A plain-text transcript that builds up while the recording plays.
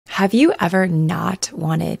Have you ever not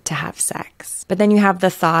wanted to have sex, but then you have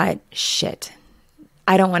the thought, shit,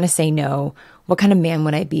 I don't want to say no. What kind of man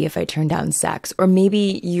would I be if I turned down sex? Or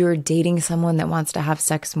maybe you're dating someone that wants to have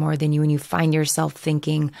sex more than you and you find yourself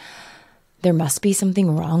thinking, there must be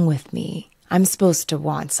something wrong with me. I'm supposed to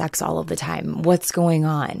want sex all of the time. What's going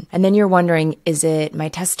on? And then you're wondering, is it my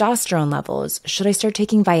testosterone levels? Should I start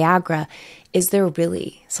taking Viagra? Is there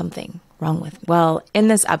really something wrong with me? Well, in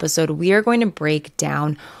this episode, we are going to break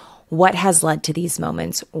down what has led to these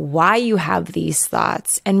moments, why you have these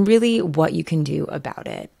thoughts, and really what you can do about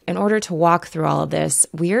it. In order to walk through all of this,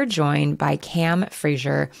 we are joined by Cam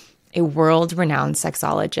Fraser, a world-renowned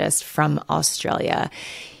sexologist from Australia.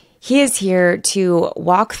 He is here to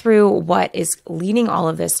walk through what is leading all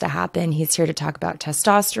of this to happen. He's here to talk about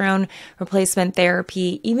testosterone, replacement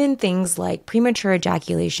therapy, even things like premature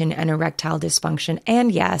ejaculation and erectile dysfunction,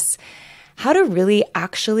 and yes, how to really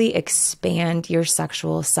actually expand your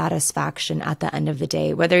sexual satisfaction at the end of the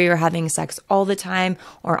day, whether you're having sex all the time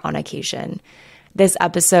or on occasion. This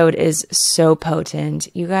episode is so potent.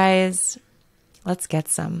 You guys, let's get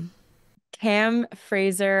some. Cam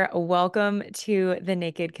Fraser, welcome to the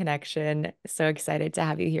Naked Connection. So excited to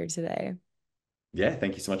have you here today. Yeah,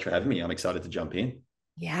 thank you so much for having me. I'm excited to jump in.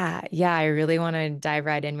 Yeah, I really want to dive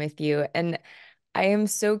right in with you. And I am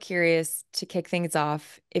so curious to kick things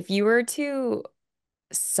off. If you were to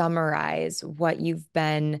summarize what you've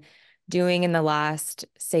been doing in the last,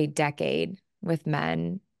 say, decade with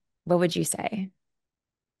men, what would you say?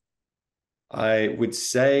 I would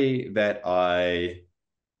say that I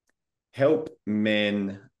help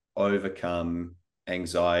men overcome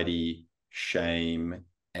anxiety, shame,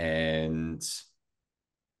 and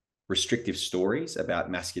restrictive stories about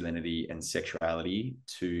masculinity and sexuality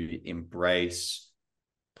to embrace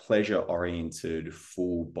pleasure-oriented,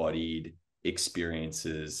 full-bodied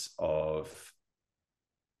experiences of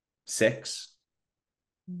sex.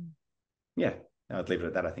 Mm. Yeah, I'd leave it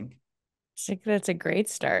at that, I think. I think that's a great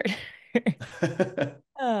start.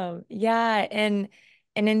 Yeah, and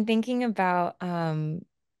in thinking about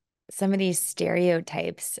some of these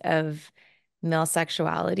stereotypes of male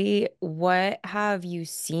sexuality, what have you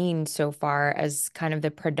seen so far as kind of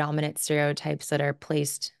the predominant stereotypes that are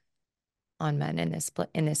placed on men in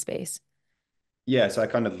this space? Yeah, so I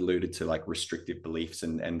kind of alluded to like restrictive beliefs,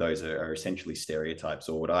 and those are essentially stereotypes,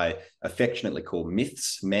 or what I affectionately call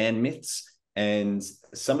myths, man myths. And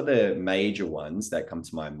some of the major ones that come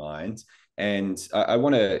to my mind, and I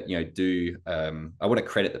want to I want to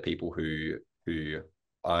credit the people who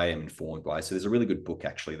I am informed by. So there's a really good book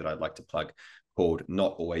actually that I'd like to plug called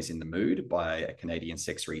 "Not Always in the Mood" by a Canadian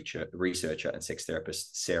sex researcher and sex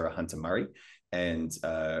therapist Sarah Hunter Murray, and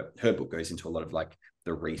her book goes into a lot of like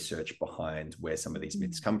the research behind where some of these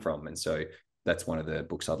myths come from. And so that's one of the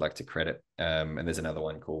books I'd like to credit. And there's another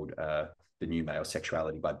one called The New Male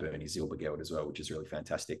Sexuality by Bernie Zilbergeld as well, which is really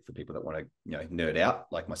fantastic for people that want to, nerd out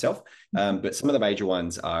like myself. But some of the major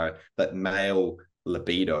ones are that male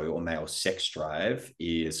libido or male sex drive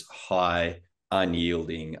is high,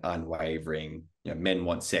 unyielding, unwavering. Men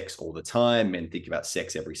want sex all the time. Men think about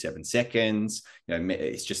sex every 7 seconds.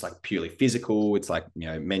 It's just like purely physical. It's like,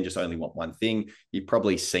 men just only want one thing. You've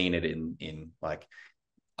probably seen it in like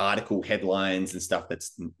article headlines and stuff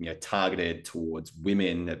that's targeted towards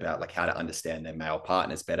women about like how to understand their male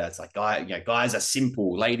partners better. It's like guys are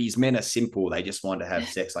simple, men are simple. They just want to have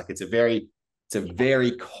sex. Like it's a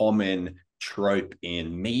very common trope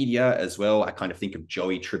in media as well. I kind of think of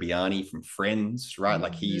Joey Tribbiani from Friends, right?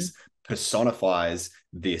 Like Mhm. he's personifies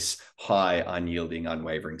this high, unyielding,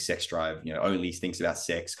 unwavering sex drive. Only thinks about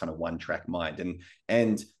sex, kind of one track mind.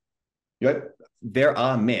 And you know, there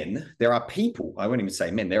are people, I won't even say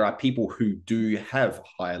men, there are people who do have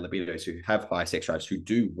higher libidos, who have high sex drives, who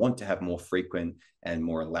do want to have more frequent and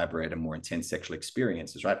more elaborate and more intense sexual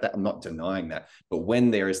experiences, right? I'm not denying that. But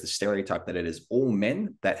when there is the stereotype that it is all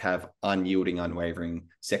men that have unyielding, unwavering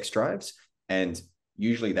sex drives, and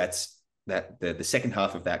usually the second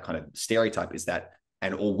half of that kind of stereotype is that,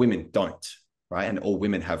 and all women don't, right? And all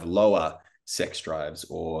women have lower sex drives,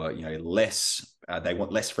 or less they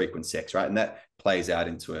want less frequent sex, right? And that plays out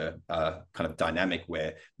into a kind of dynamic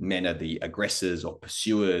where men are the aggressors or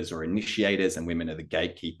pursuers or initiators, and women are the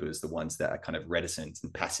gatekeepers, the ones that are kind of reticent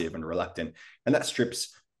and passive and reluctant. And that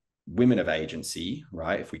strips women of agency,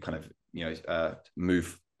 right? If we kind of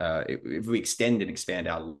move if we extend and expand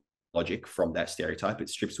our logic from that stereotype, it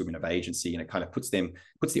strips women of agency, and it kind of puts the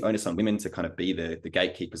onus on women to kind of be the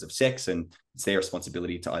gatekeepers of sex, and it's their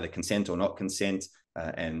responsibility to either consent or not consent.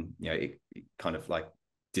 And it kind of like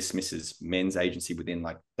dismisses men's agency within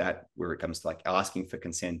like that, where it comes to like asking for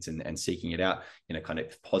consent and seeking it out in a kind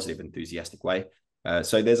of positive, enthusiastic way.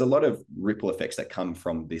 So there's a lot of ripple effects that come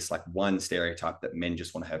from this like one stereotype that men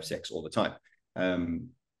just want to have sex all the time.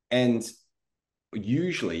 And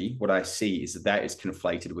usually what I see is that is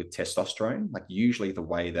conflated with testosterone. Like usually the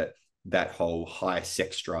way that that whole high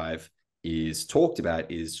sex drive is talked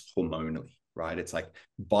about is hormonally, right? It's like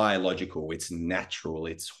biological, it's natural,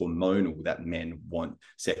 it's hormonal that men want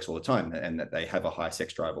sex all the time and that they have a high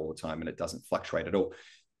sex drive all the time and it doesn't fluctuate at all.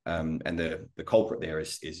 And the culprit there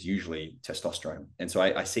is usually testosterone. And so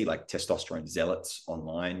I see like testosterone zealots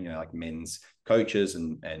online, like men's coaches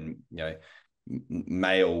and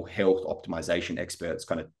male health optimization experts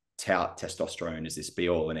kind of tout testosterone as this be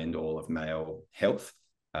all and end all of male health.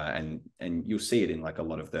 And you'll see it in like a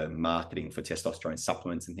lot of the marketing for testosterone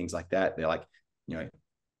supplements and things like that. They're like,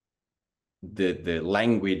 the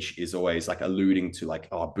language is always like alluding to like,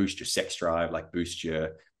 oh, boost your sex drive, like boost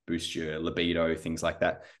your libido, things like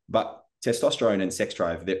that. But testosterone and sex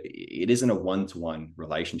drive, it isn't a one-to-one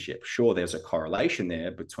relationship. Sure, there's a correlation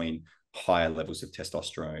there between higher levels of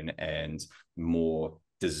testosterone and more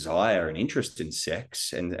desire and interest in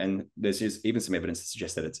sex. And there's even some evidence to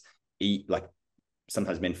suggest that it's like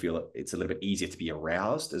sometimes men feel it's a little bit easier to be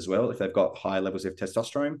aroused as well if they've got high levels of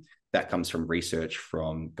testosterone. That comes from research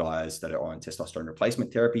from guys that are on testosterone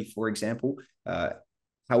replacement therapy, for example.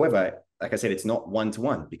 However, like I said, it's not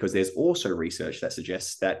one-to-one because there's also research that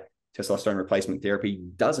suggests that testosterone replacement therapy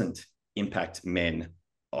doesn't impact men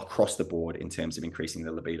across the board in terms of increasing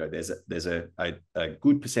the libido. There's a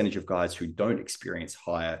good percentage of guys who don't experience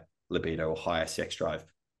higher libido or higher sex drive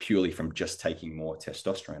purely from just taking more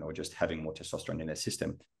testosterone or just having more testosterone in their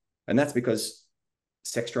system. And that's because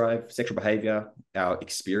sex drive, sexual behavior, our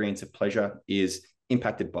experience of pleasure is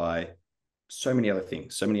impacted by so many other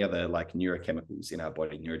things, so many other like neurochemicals in our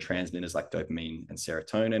body, neurotransmitters like dopamine and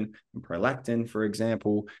serotonin and prolactin, for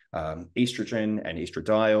example, estrogen and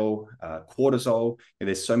estradiol, cortisol. And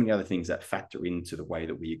there's so many other things that factor into the way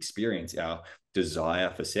that we experience our desire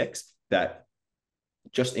for sex that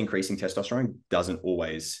just increasing testosterone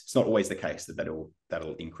it's not always the case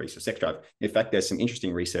that'll increase your sex drive. In fact, there's some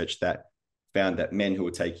interesting research that found that men who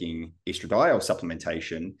were taking estradiol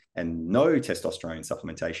supplementation and no testosterone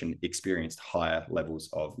supplementation experienced higher levels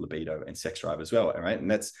of libido and sex drive as well. Right. And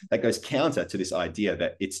that goes counter to this idea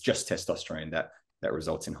that it's just testosterone that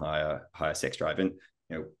results in higher sex drive. And,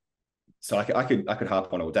 so I could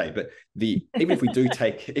harp on all day, but even if we do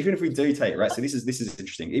take, right. So this is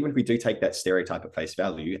interesting. Even if we do take that stereotype at face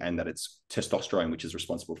value and that it's testosterone, which is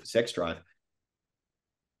responsible for sex drive,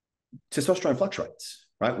 testosterone fluctuates,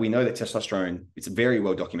 right? We know that testosterone, it's very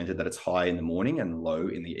well documented that it's high in the morning and low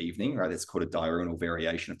in the evening, right? It's called a diurnal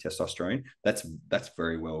variation of testosterone. That's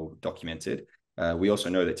very well documented. We also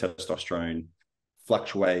know that testosterone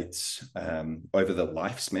fluctuates over the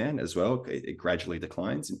lifespan as well. It gradually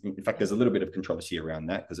declines. In fact, there's a little bit of controversy around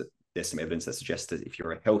that because there's some evidence that suggests that if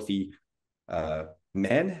you're a healthy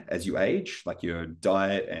man as you age, like your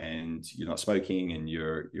diet and you're not smoking and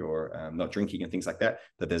you're not drinking and things like that,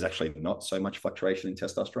 that there's actually not so much fluctuation in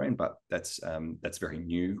testosterone. But that's very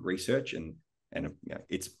new research and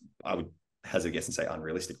it's, I would hazard a guess and say,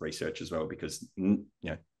 unrealistic research as well, because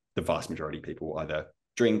the vast majority of people either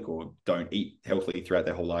drink or don't eat healthily throughout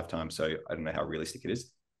their whole lifetime. So I don't know how realistic it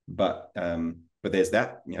is, but there's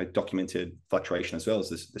that documented fluctuation as well as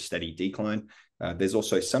the steady decline. There's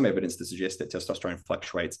also some evidence to suggest that testosterone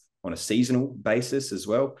fluctuates on a seasonal basis as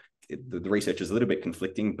well. The research is a little bit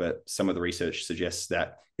conflicting, but some of the research suggests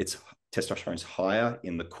that testosterone is higher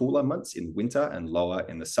in the cooler months in winter and lower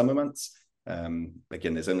in the summer months.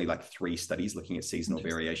 Again, there's only like 3 studies looking at seasonal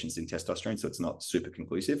variations in testosterone, so it's not super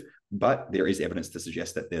conclusive, but there is evidence to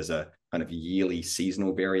suggest that there's a kind of yearly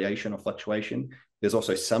seasonal variation or fluctuation. There's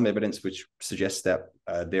also some evidence which suggests that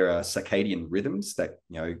there are circadian rhythms that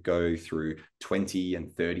go through 20 and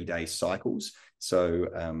 30-day cycles. So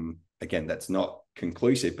again, that's not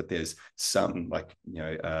conclusive, but there's some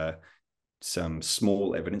some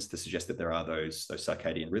small evidence to suggest that there are those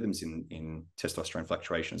circadian rhythms in testosterone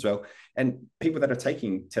fluctuation as well. And people that are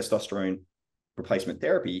taking testosterone replacement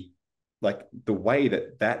therapy, like the way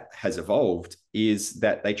that has evolved is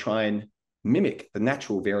that they try and mimic the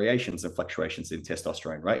natural variations and fluctuations in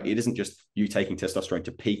testosterone, right? It isn't just you taking testosterone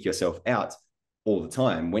to peak yourself out all the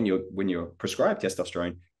time. When you're prescribed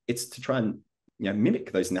testosterone, it's to try and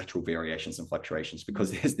mimic those natural variations and fluctuations,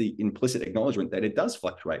 because there's the implicit acknowledgement that it does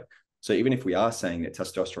fluctuate. So even if we are saying that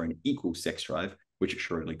testosterone equals sex drive, which it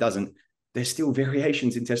surely doesn't, there's still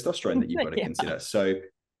variations in testosterone that you've got to consider. So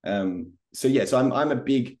I'm a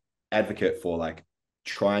big advocate for like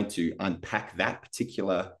trying to unpack that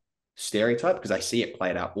particular stereotype, because I see it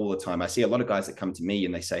played out all the time. I see a lot of guys that come to me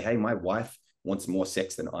and they say, hey, my wife wants more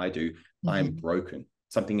sex than I do, I'm Mm-hmm. broken.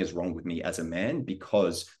 Something is wrong with me as a man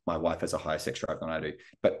because my wife has a higher sex drive than I do.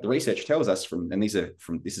 But the research tells us and this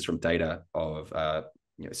is from data of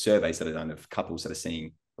surveys that are done of couples that are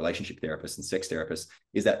seeing relationship therapists and sex therapists,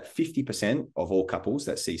 is that 50% of all couples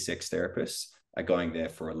that see sex therapists are going there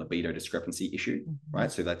for a libido discrepancy issue,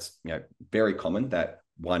 right? So that's very common that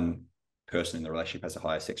one person in the relationship has a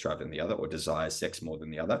higher sex drive than the other or desires sex more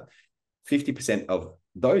than the other. 50% of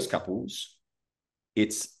those couples,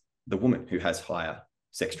 it's the woman who has higher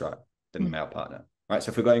sex drive than the male partner, right?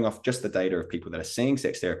 So if we're going off just the data of people that are seeing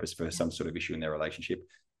sex therapists for some sort of issue in their relationship,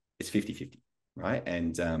 it's 50-50, right?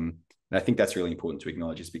 And I think that's really important to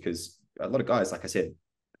acknowledge, is because a lot of guys, like I said,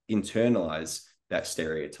 internalize that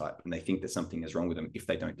stereotype and they think that something is wrong with them if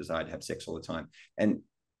they don't desire to have sex all the time. And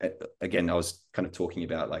again, I was kind of talking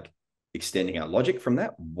about like extending our logic from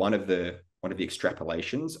that. One of the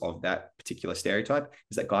extrapolations of that particular stereotype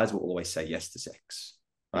is that guys will always say yes to sex,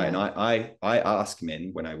 right? And I ask men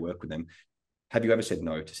when I work with them, have you ever said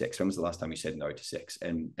no to sex? When was the last time you said no to sex?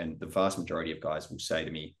 And the vast majority of guys will say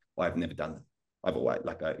to me, well, I've never done that. I've always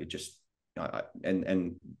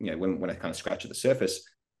when I kind of scratch at the surface,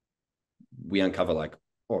 we uncover like,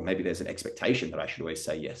 or maybe there's an expectation that I should always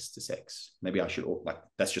say yes to sex. Maybe I should,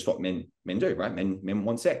 that's just what men do, right? Men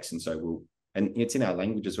want sex. And so and it's in our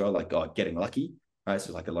language as well, like, getting lucky, right?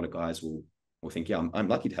 So like a lot of guys will think, yeah, I'm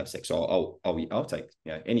lucky to have sex. So I'll take,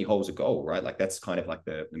 any hole's a goal, right? Like that's kind of like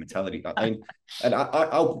the mentality. I mean, and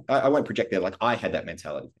I won't project there. Like I had that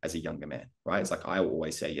mentality as a younger man, right? It's like, I will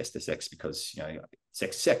always say yes to sex because,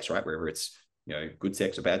 sex, right? Wherever it's, good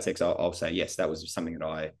sex or bad sex, I'll say yes. That was something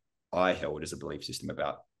that I held as a belief system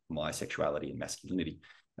about my sexuality and masculinity.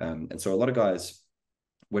 And so a lot of guys,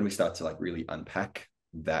 when we start to like really unpack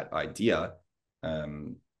that idea,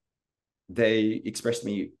 they expressed to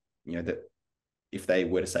me, that if they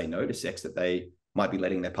were to say no to sex, that they might be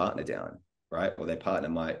letting their partner down, right? Or their partner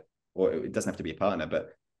might, or it doesn't have to be a partner,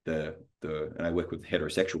 but and I work with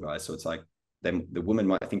heterosexual guys. So it's like the woman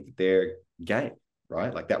might think that they're gay,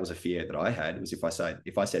 right? Like that was a fear that I had, was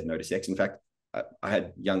if I said no to sex. In fact, I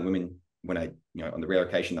had young women when I, on the rare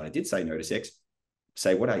occasion that I did say no to sex,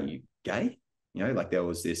 say, what are you, gay? Like there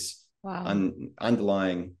was this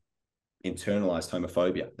underlying internalized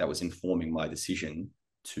homophobia that was informing my decision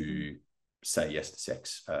to say yes to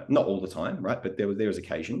sex. Not all the time, right? But there was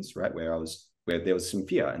occasions, right, where there was some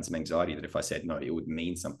fear and some anxiety that if I said no, it would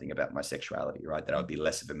mean something about my sexuality, right? That I would be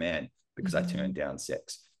less of a man because I turned down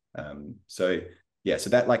sex. So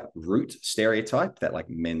that like root stereotype that like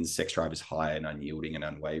men's sex drive is high and unyielding and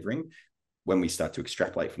unwavering, when we start to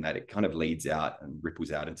extrapolate from that, it kind of leads out and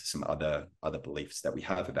ripples out into some other beliefs that we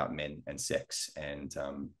have about men and sex and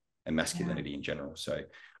masculinity in general. So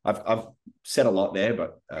I've said a lot there,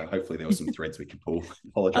 but hopefully there were some threads we could pull.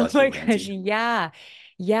 Apologize Oh my for gosh, ranting. yeah.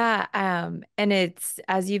 And it's,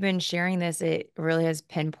 as you've been sharing this, it really has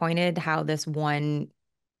pinpointed how this one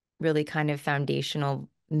really kind of foundational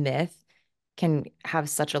myth can have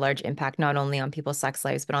such a large impact, not only on people's sex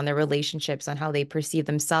lives, but on their relationships, on how they perceive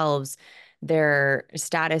themselves, their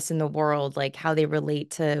status in the world, like how they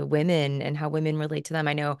relate to women and how women relate to them.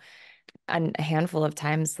 I know a handful of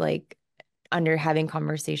times, like under having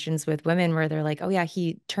conversations with women where they're like, oh yeah,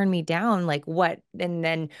 he turned me down, like what? And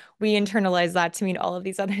then we internalize that to mean all of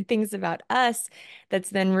these other things about us that's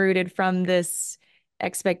then rooted from this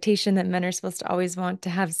expectation that men are supposed to always want to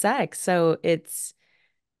have sex. So it's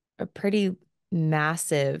a pretty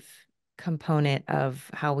massive component of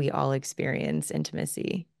how we all experience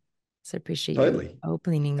intimacy. So I appreciate you Totally.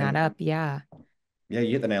 opening that And up. Yeah. yeah,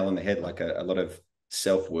 you hit the nail on the head. Like a lot of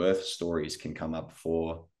self-worth stories can come up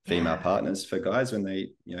for female Yeah. partners, for guys when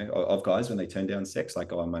they, of guys when they turn down sex,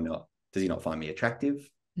 like, oh, does he not find me attractive?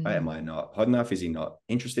 Right? Am I not hot enough? Is he not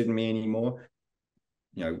interested in me anymore?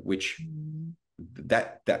 Which Mhm.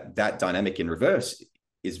 that dynamic in reverse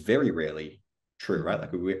is very rarely true, right?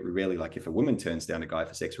 Like we rarely, like if a woman turns down a guy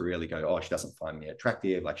for sex, we rarely go, oh, she doesn't find me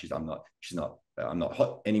attractive. Like I'm not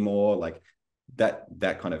hot anymore. Like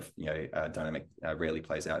that kind of dynamic rarely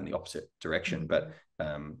plays out in the opposite direction. But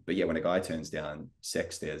yeah, when a guy turns down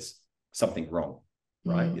sex, there's something wrong,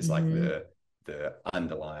 right? It's like the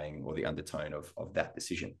underlying or the undertone of that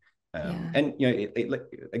decision. Yeah. And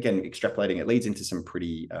again, extrapolating, it leads into some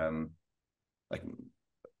pretty like,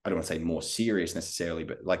 I don't want to say more serious necessarily,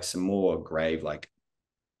 but like some more grave like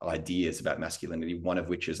ideas about masculinity. One of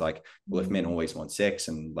which is like, well, if men always want sex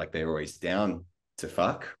and like they're always down to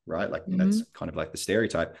fuck, right? Like that's kind of like the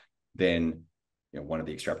stereotype. Then one of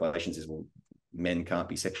the extrapolations is, well, men can't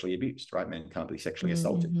be sexually abused, right? Men can't be sexually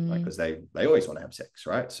assaulted, right? Because they always want to have sex,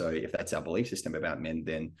 right? So if that's our belief system about men,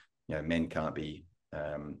 then men can't be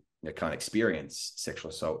can't experience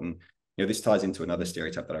sexual assault. And this ties into another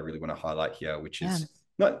stereotype that I really want to highlight here, which is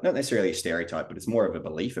not necessarily a stereotype, but it's more of a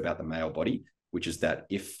belief about the male body, which is that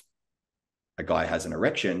if a guy has an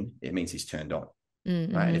erection, it means he's turned on.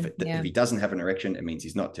 Right. And if he doesn't have an erection, it means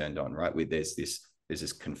he's not turned on, right? There's this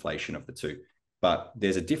conflation of the two. But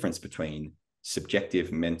there's a difference between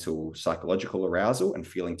subjective, mental, psychological arousal and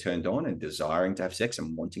feeling turned on and desiring to have sex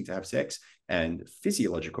and wanting to have sex, and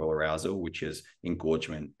physiological arousal, which is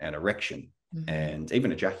engorgement and erection, and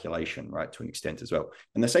even ejaculation, right, to an extent as well.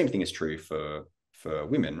 And the same thing is true for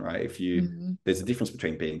women, right? If you there's a difference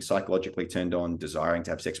between being psychologically turned on, desiring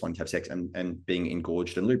to have sex, wanting to have sex, and being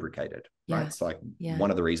engorged and lubricated, right? It's like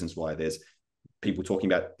one of the reasons why there's people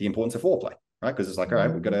talking about the importance of foreplay, right? Because it's like, all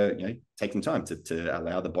right, we've got to take some time to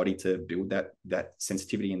allow the body to build that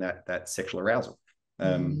sensitivity and that sexual arousal.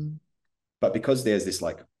 But because there's this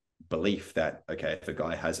like belief that, okay, if a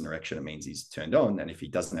guy has an erection, it means he's turned on, and if he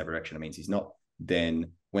doesn't have an erection, it means he's not.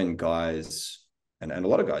 Then when guys, and a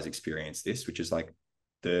lot of guys experience this, which is like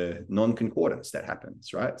the non-concordance that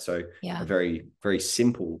happens, right? So a very, very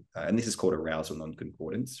simple, and this is called arousal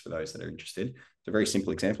non-concordance for those that are interested. It's a very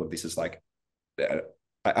simple example of this is like,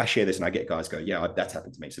 I share this and I get guys go, yeah, that's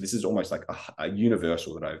happened to me. So this is almost like a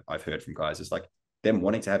universal that I've heard from guys. It's like them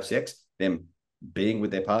wanting to have sex, them being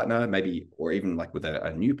with their partner, maybe, or even like with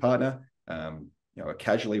a new partner,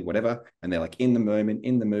 casually, whatever. And they're like in the moment,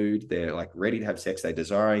 in the mood, they're like ready to have sex, they're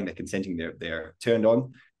desiring, they're consenting, they're turned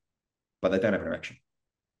on, but they don't have an erection,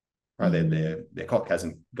 right? Their cock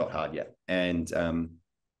hasn't got hard yet. And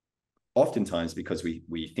oftentimes because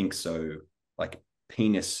we think so like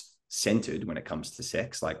penis centered when it comes to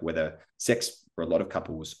sex, like whether sex for a lot of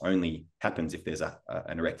couples only happens if there's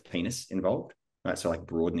an erect penis involved, right? So like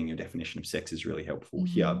broadening your definition of sex is really helpful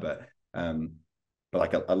here. But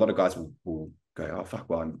like a lot of guys will go, oh fuck,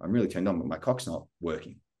 well I'm really turned on, but my cock's not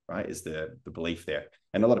working, right? Is the belief there.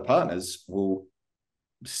 And a lot of partners will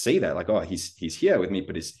see that like, oh, he's here with me,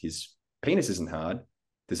 but his penis isn't hard.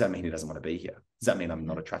 Does that mean he doesn't want to be here? Does that mean I'm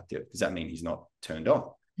not attractive? Does that mean he's not turned on?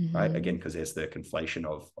 Right? Again, because there's the conflation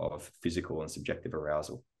of physical and subjective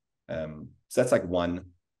arousal. So that's like one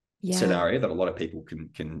scenario that a lot of people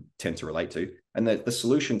can tend to relate to. And the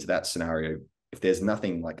solution to that scenario, if there's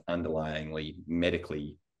nothing like underlyingly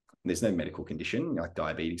medically, there's no medical condition like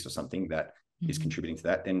diabetes or something that is contributing to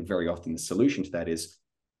that, then very often the solution to that is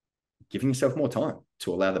giving yourself more time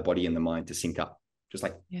to allow the body and the mind to sync up. Just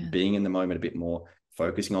like being in the moment a bit more,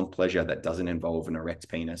 focusing on pleasure that doesn't involve an erect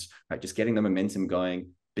penis, right? Just getting the momentum going,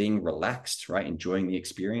 being relaxed, right? Enjoying the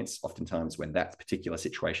experience. Oftentimes when that particular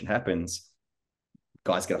situation happens,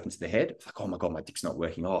 guys get up into their head. It's like, oh my God, my dick's not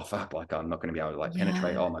working. Oh, fuck, like I'm not going to be able to like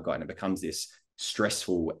penetrate. Oh my God. And it becomes this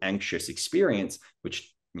stressful, anxious experience,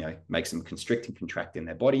 which, makes them constrict and contract in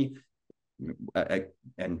their body.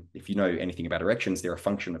 And if you know anything about erections, they're a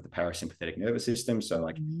function of the parasympathetic nervous system. So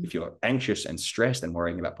like if you're anxious and stressed and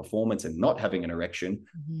worrying about performance and not having an erection,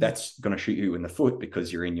 that's going to shoot you in the foot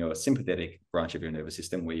because you're in your sympathetic branch of your nervous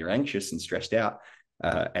system where you're anxious and stressed out.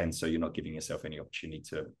 And so you're not giving yourself any opportunity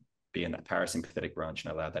to be in that parasympathetic branch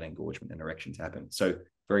and allow that engorgement and erection to happen. So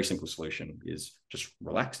very simple solution is just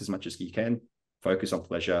relax as much as you can, focus on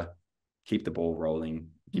pleasure, keep the ball rolling,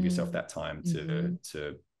 give yourself that time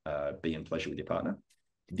to be in pleasure with your partner.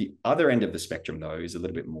 The other end of the spectrum, though, is a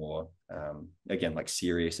little bit more, again, like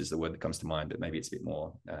serious is the word that comes to mind, but maybe it's a bit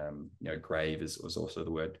more, grave is also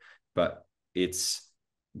the word. But it's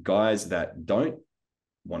guys that don't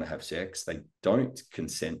want to have sex, they don't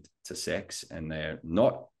consent to sex, and they're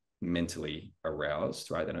not mentally aroused,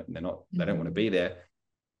 right? They don't want to be there,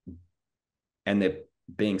 and they're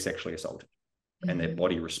being sexually assaulted, and their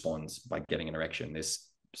body responds by getting an erection. There's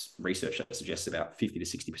research that suggests about 50 to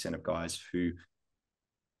 60% of guys who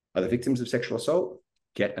are the victims of sexual assault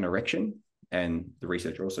get an erection. And the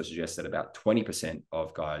research also suggests that about 20%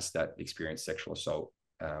 of guys that experience sexual assault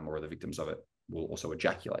or are the victims of it will also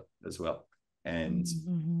ejaculate as well. And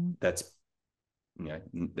that's,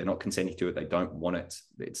 they're not consenting to it. They don't want it.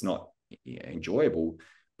 It's not enjoyable,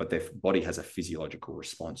 but their body has a physiological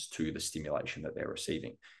response to the stimulation that they're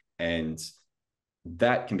receiving. And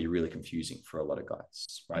that can be really confusing for a lot of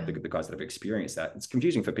guys, right? The guys that have experienced that. It's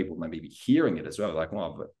confusing for people maybe hearing it as well. Like,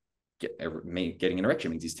 well, but getting an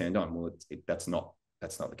erection means he's turned on. Well, that's not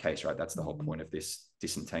the case, right? That's the whole point of this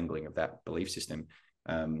disentangling of that belief system.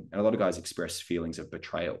 And a lot of guys express feelings of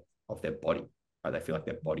betrayal of their body, right? They feel like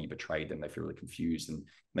their body betrayed them. They feel really confused, and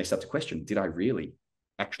they start to question, did I really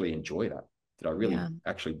actually enjoy that? Did I really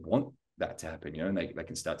actually want that to happen? And they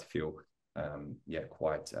can start to feel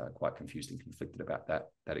quite confused and conflicted about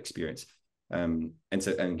that experience. And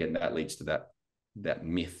again, that leads to that that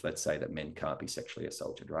myth, let's say, that men can't be sexually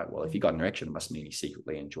assaulted, right? Well, if you got an erection, it must mean you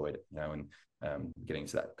secretly enjoyed it, and getting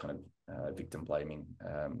to that kind of victim blaming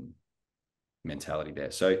mentality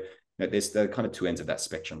there. So there's the kind of two ends of that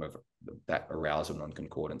spectrum of that arousal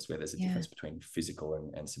non-concordance, where there's a difference between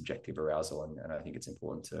physical and subjective arousal. And I think it's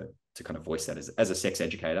important to kind of voice that as a sex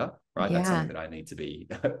educator, right? That's something that I need to be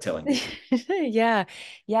telling people. Yeah.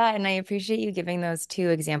 And I appreciate you giving those two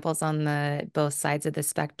examples on the both sides of the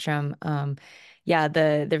spectrum.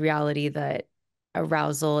 The reality that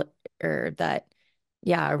arousal or that,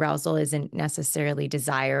 arousal isn't necessarily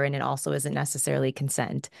desire, and it also isn't necessarily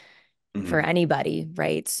consent for anybody,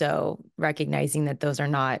 right? So recognizing that those are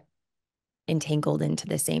not entangled into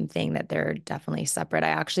the same thing, that they're definitely separate. I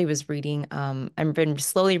actually was reading, I've been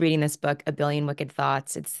slowly reading this book, A Billion Wicked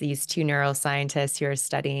Thoughts. It's these two neuroscientists who are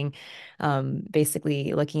studying,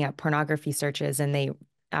 basically looking at pornography searches. And they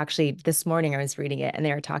actually, this morning I was reading it, and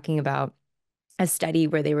they were talking about a study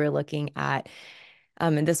where they were looking at,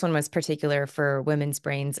 and this one was particular for women's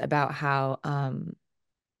brains, about how,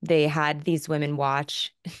 they had these women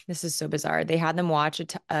watch, this is so bizarre. They had them watch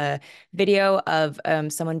a video of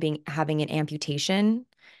someone having an amputation,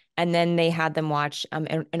 and then they had them watch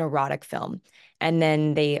an erotic film, and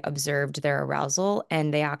then they observed their arousal,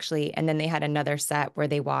 and then they had another set where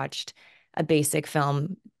they watched a basic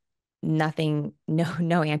film, nothing,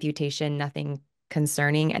 no amputation, nothing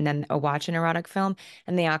concerning, and then watch an erotic film,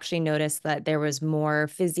 and they actually noticed that there was more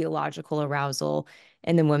physiological arousal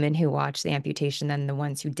in the women who watched the amputation than the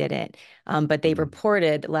ones who didn't. But they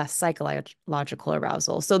reported less psychological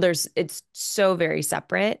arousal. So it's so very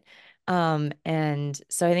separate. And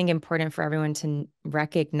so I think important for everyone to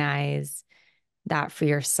recognize that for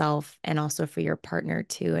yourself and also for your partner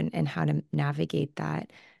too, and how to navigate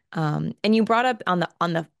that. And you brought up on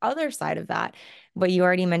the other side of that, what you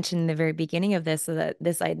already mentioned in the very beginning of this, so that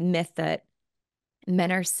this myth that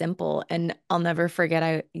men are simple. And I'll never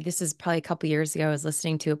forget, this is probably a couple years ago, I was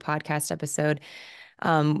listening to a podcast episode.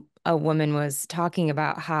 A woman was talking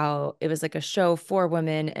about how it was like a show for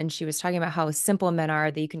women, and she was talking about how simple men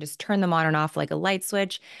are, that you can just turn them on and off like a light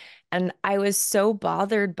switch. And I was so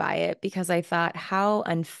bothered by it, because I thought how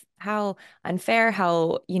unfair,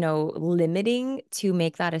 how, limiting to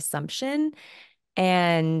make that assumption.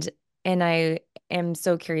 And I am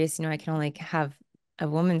so curious, I can only have a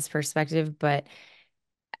woman's perspective, but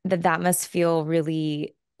that must feel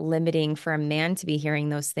really limiting for a man to be hearing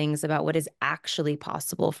those things about what is actually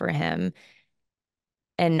possible for him.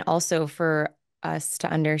 And also for us to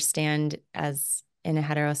understand, as in a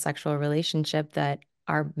heterosexual relationship, that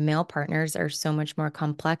our male partners are so much more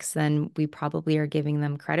complex than we probably are giving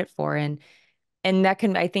them credit for. And that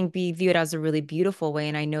can, I think, be viewed as a really beautiful way.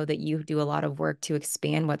 And I know that you do a lot of work to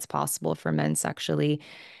expand what's possible for men sexually.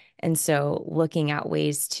 And so looking at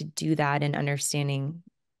ways to do that and understanding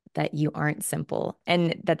that you aren't simple,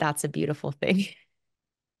 and that's a beautiful thing.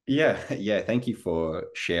 Yeah. Thank you for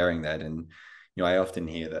sharing that. And I often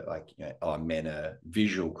hear that, like, men are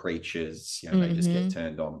visual creatures. They just get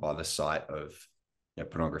turned on by the sight of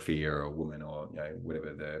pornography or a woman, or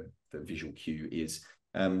whatever the visual cue is.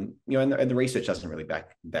 And the research doesn't really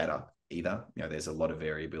back that up either. There's a lot of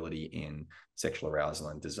variability in sexual arousal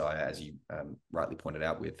and desire, as you rightly pointed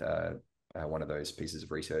out with one of those pieces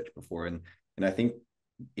of research before. And I think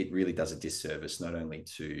it really does a disservice not only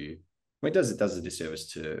to, it does a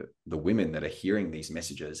disservice to the women that are hearing these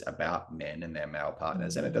messages about men and their male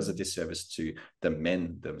partners, and it does a disservice to the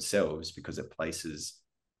men themselves, because it places,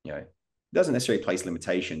 it doesn't necessarily place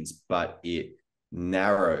limitations, but it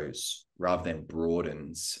narrows rather than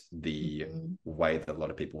broadens the way that a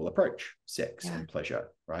lot of people will approach sex and pleasure,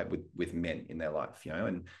 right, with men in their life,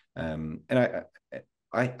 and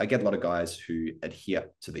I get a lot of guys who adhere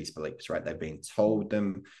to these beliefs, right? They've been told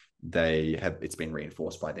them, it's been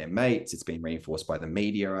reinforced by their mates, it's been reinforced by the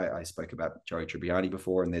media. I spoke about Joey Tribbiani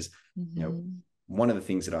before, and there's, one of the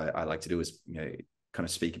things that I like to do is, kind of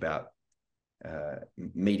speak about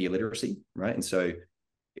media literacy, right? And so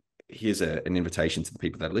here's an invitation to the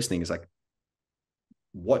people that are listening, is like,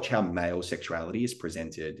 watch how male sexuality is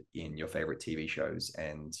presented in your favorite TV shows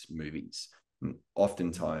and movies.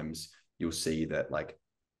 Oftentimes you'll see that, like,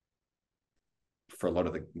 for a lot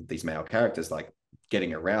of these male characters, like,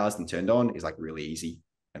 getting aroused and turned on is like really easy,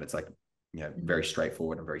 and it's like, very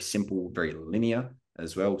straightforward and very simple, very linear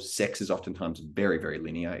as well. Sex is oftentimes very, very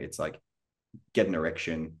linear. It's like, get an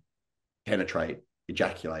erection, penetrate,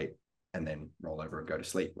 ejaculate, and then roll over and go to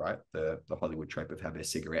sleep, right? The Hollywood trope of have a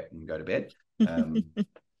cigarette and go to bed. And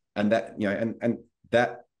that, and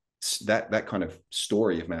that kind of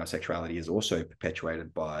story of male sexuality is also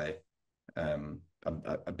perpetuated by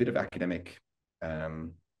a bit of academic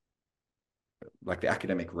like the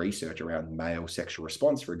academic research around male sexual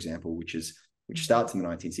response, for example, which starts in the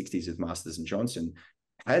 1960s with Masters and Johnson,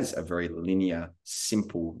 has a very linear,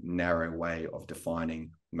 simple, narrow way of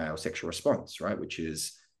defining male sexual response, right? Which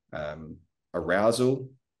is arousal,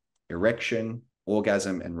 erection,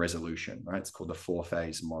 orgasm, and resolution, right? It's called the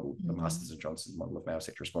 4-phase model, the Masters and Johnson model of male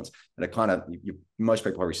sexual response. And it kind of, most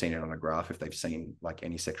people have probably seen it on a graph if they've seen like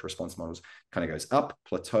any sexual response models, kind of goes up,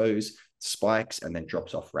 plateaus, spikes, and then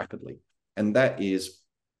drops off rapidly. And that is,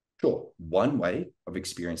 sure, one way of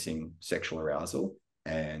experiencing sexual arousal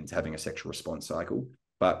and having a sexual response cycle,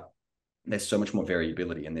 but there's so much more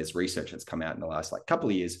variability, and there's research that's come out in the last like couple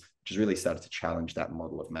of years, which has really started to challenge that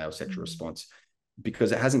model of male sexual response,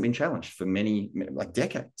 because it hasn't been challenged for many, like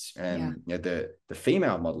decades. And you know, the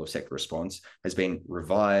female model of sexual response has been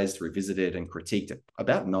revised, revisited, and critiqued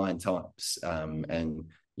about 9 times, and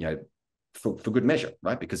you know, for good measure,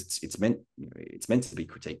 right? Because it's meant to be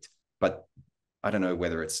critiqued. But I don't know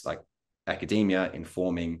whether it's like academia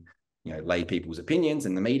informing, you know, lay people's opinions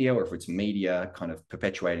in the media, or if it's media kind of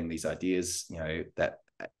perpetuating these ideas, you know, that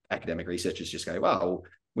academic researchers just go, well,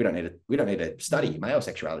 we don't need to study male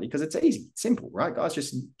sexuality because it's easy, it's simple, right? Guys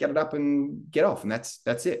just get it up and get off, and that's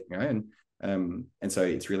it, you know. And so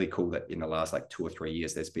it's really cool that in the last like 2 or 3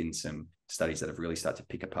 years, there's been some studies that have really started to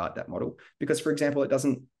pick apart that model, because, for example, it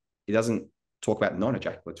doesn't talk about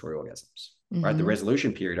non-ejaculatory orgasms, right? The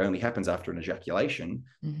resolution period only happens after an ejaculation.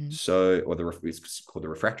 So, or it's called the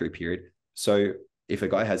refractory period. So if a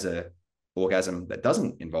guy has a orgasm that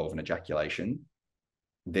doesn't involve an ejaculation,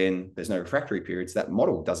 then there's no refractory periods. That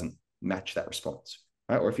model doesn't match that response,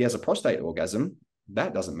 right? Or if he has a prostate orgasm,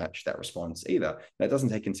 that doesn't match that response either. That doesn't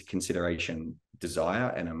take into consideration desire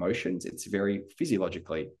and emotions. It's very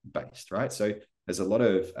physiologically based, right? So there's a lot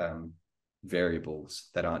of variables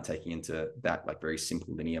that aren't taking into that like very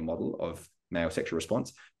simple linear model of male sexual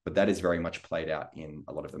response, but that is very much played out in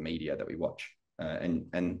a lot of the media that we watch. And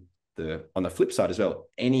on the flip side as well,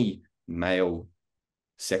 any male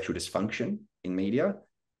sexual dysfunction in media,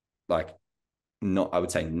 like, I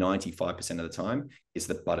would say 95% of the time, is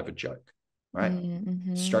the butt of a joke, right?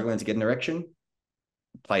 Struggling to get an erection,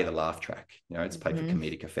 play the laugh track, you know, it's played for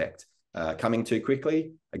comedic effect. Coming too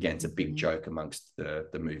quickly, again, it's a big joke amongst the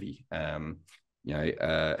movie. You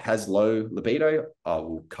know, has low libido,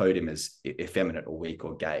 we'll code him as effeminate or weak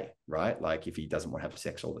or gay, right? Like if he doesn't want to have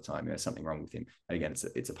sex all the time, there's something wrong with him. And again,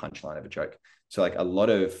 it's a punchline of a joke. So like a lot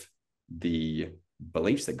of the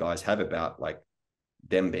beliefs that guys have about like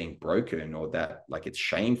them being broken, or that like it's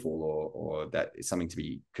shameful, or that it's something to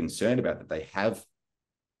be concerned about, that they have,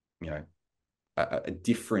 you know, a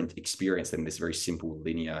different experience than this very simple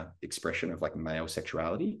linear expression of like male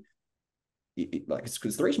sexuality. Like it's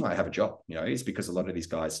because the reason why I have a job, you know, is because a lot of these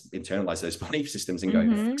guys internalize those belief systems and go,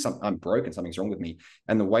 I'm broken, something's wrong with me.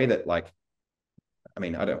 And the way that, like, I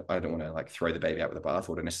mean, I don't want to like throw the baby out with the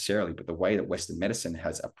bathwater necessarily, but the way that Western medicine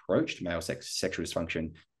has approached male sexual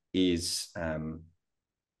dysfunction is,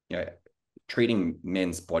 you know, treating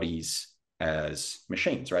men's bodies as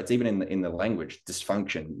machines, right? It's even in the language,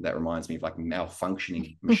 dysfunction, that reminds me of like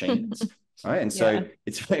malfunctioning machines, right? And so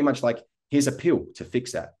it's very much like, here's a pill to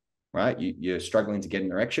fix that, right? You're struggling to get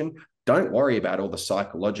an erection. Don't worry about all the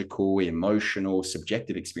psychological, emotional,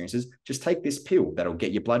 subjective experiences. Just take this pill that'll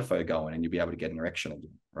get your blood flow going, and you'll be able to get an erection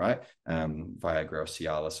again, right? Viagra or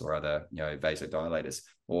Cialis or other, you know, vasodilators.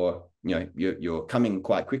 Or, you know, you're coming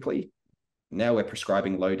quite quickly. Now we're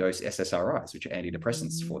prescribing low-dose SSRIs, which are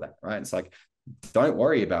antidepressants for that, right? It's like, don't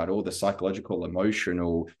worry about all the psychological,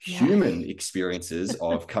 emotional, human experiences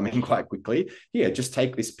of coming quite quickly. Yeah, just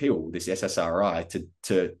take this pill, this SSRI,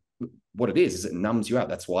 to what it is it numbs you out.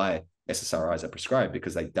 That's why SSRIs are prescribed,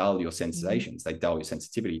 because they dull your sensations, they dull your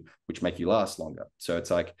sensitivity, which make you last longer. So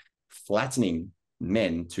it's like flattening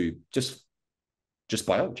men to just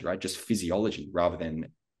biology, right? Just physiology, rather than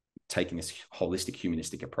taking this holistic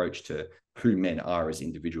humanistic approach to who men are as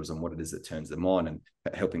individuals and what it is that turns them on, and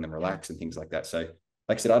helping them relax and things like that. So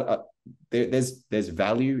like I said, there's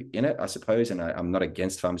value in it, I suppose. And I'm not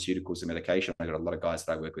against pharmaceuticals and medication. I got a lot of guys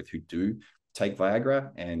that I work with who do take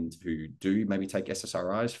Viagra and who do maybe take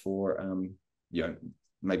SSRIs for, you know,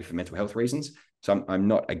 maybe for mental health reasons. So I'm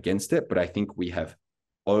not against it, but I think we have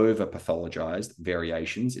over pathologized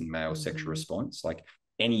variations in male sexual response. Like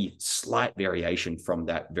any slight variation from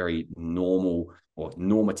that very normal, or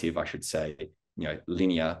normative, I should say, you know,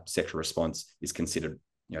 linear sexual response is considered,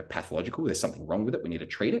 you know, pathological. There's something wrong with it. We need to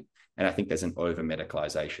treat it. And I think there's an over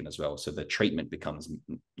medicalization as well. So the treatment becomes,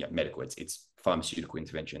 you know, medical. It's pharmaceutical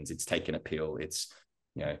interventions. It's taking a pill. It's,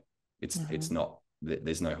 you know, it's not,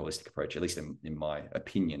 there's no holistic approach, at least in my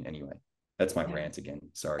opinion anyway. That's my rant again.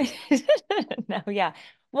 Sorry. No, yeah.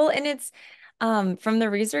 Well, and it's, From the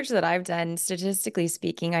research that I've done, statistically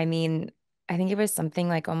speaking, I mean, I think it was something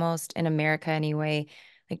like almost in America anyway,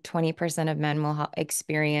 like 20% of men will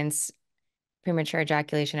experience premature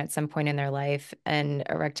ejaculation at some point in their life, and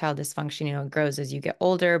erectile dysfunction, grows as you get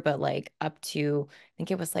older, but like up to, I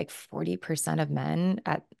think it was like 40% of men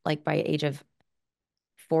at like by age of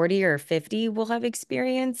 40 or 50 will have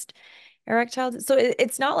experienced erectile. So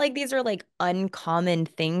it's not like these are like uncommon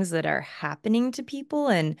things that are happening to people.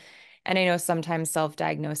 And I know sometimes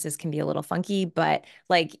self-diagnosis can be a little funky, but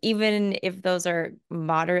like even if those are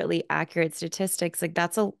moderately accurate statistics, like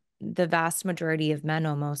the vast majority of men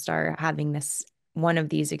almost are having this one of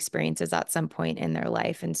these experiences at some point in their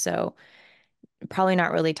life. And so probably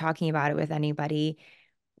not really talking about it with anybody.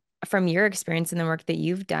 From your experience and the work that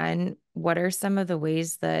you've done, what are some of the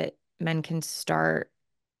ways that men can start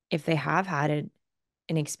if they have had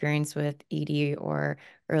an experience with ED or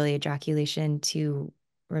early ejaculation to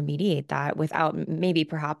remediate that without maybe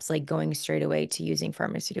perhaps like going straight away to using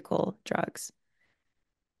pharmaceutical drugs?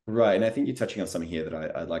 Right. And I think you're touching on something here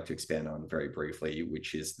that I'd like to expand on very briefly,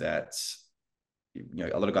 which is that,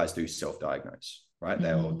 a lot of guys do self-diagnose, right?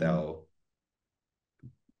 Mm,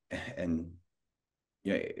 And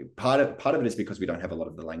part of it is because we don't have a lot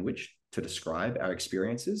of the language to describe our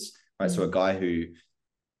experiences, right? So a mm, guy who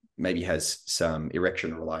maybe has some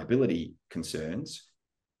erection reliability concerns,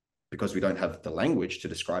 because we don't have the language to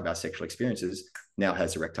describe our sexual experiences, now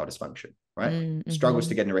has erectile dysfunction, right? Struggles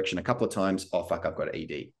to mm-hmm. get an erection a couple of times. Oh, fuck, I've got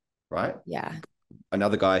ED, right? Yeah.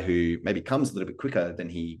 Another guy who maybe comes a little bit quicker than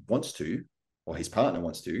he wants to, or his partner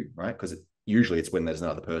wants to, right? Because usually it's when there's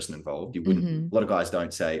another person involved. You wouldn't. Hmm. A lot of guys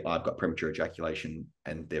don't say, oh, "I've got premature ejaculation,"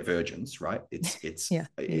 and they're virgins, right? It's it's Yeah.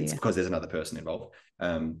 Yeah. it's Yeah. because there's another person involved.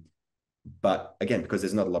 But again, because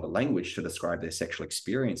there's not a lot of language to describe their sexual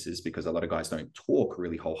experiences, because a lot of guys don't talk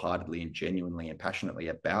really wholeheartedly and genuinely and passionately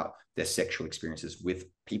about their sexual experiences with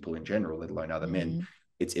people in general, let alone other men, Hmm.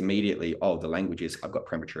 it's immediately, oh, the language is, I've got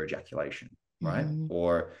premature ejaculation, right? Hmm.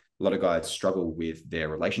 Or a lot of guys struggle with their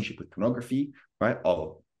relationship with pornography, right?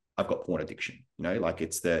 Oh, I've got porn addiction, like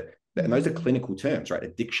it's and those are Hmm. clinical terms, right?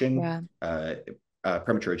 Addiction, Yeah.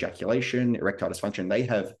 premature ejaculation, erectile dysfunction, they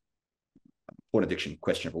have porn addiction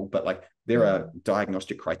questionable, but like there are Hmm.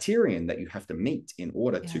 diagnostic criterion that you have to meet in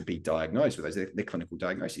order to Yeah. be diagnosed with those. They're clinical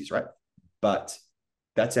diagnoses, right? But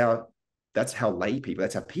that's our that's how lay people,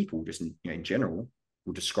 that's how people just in general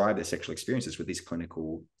will describe their sexual experiences with these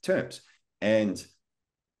clinical terms. And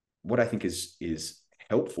what I think is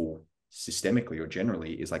helpful systemically or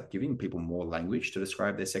generally is like giving people more language to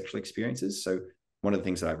describe their sexual experiences. So one of the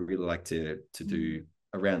things that I really like to do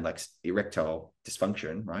around like erectile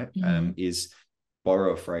dysfunction, right, Hmm. is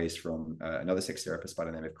borrow a phrase from another sex therapist by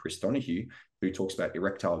the name of Kirsten, who talks about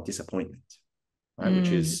erectile disappointment, right,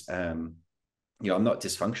 which Mm. is I'm not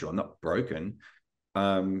dysfunctional, I'm not broken,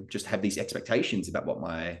 just have these expectations about what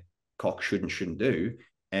my cock should and shouldn't do,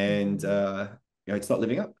 and Mhm. it's not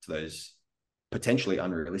living up to those potentially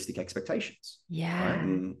unrealistic expectations, right? Yeah.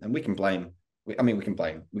 And we can blame. We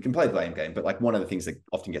can play the blame game, but like one of the things that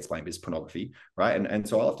often gets blamed is pornography, right? And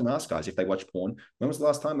so I often ask guys if they watch porn, when was the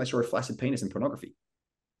last time they saw a flaccid penis in pornography?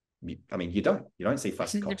 You don't see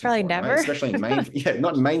flaccid cocks in Probably porn, right? never. Especially in yeah,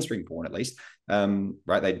 not in mainstream porn at least.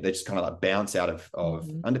 Right? They just kind of like bounce out of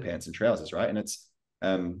Hmm. underpants and trousers, right?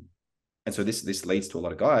 Um, and so this leads to a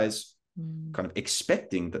lot of guys Mm. kind of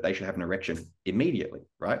expecting that they should have an erection immediately,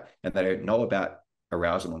 right? And they don't know about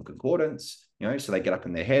arousal and concordance, so they get up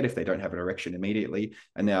in their head if they don't have an erection immediately.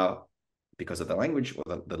 And now, because of the language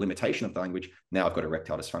or the limitation of the language, now I've got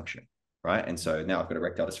erectile dysfunction, right? And so now I've got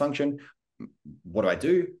erectile dysfunction. What do I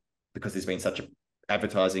do? Because there's been such a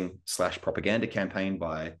advertising / propaganda campaign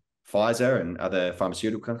by Pfizer and other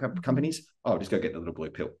pharmaceutical Mhm. companies. Oh, just go get the little blue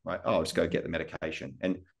pill, right? Oh, just go get the medication.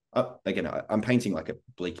 And again, I'm painting like a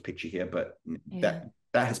bleak picture here, but Yeah.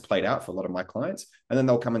 that has played out for a lot of my clients. And then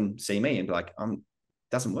they'll come and see me and be like, it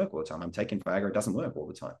doesn't work all the time. I'm taking Viagra, it doesn't work all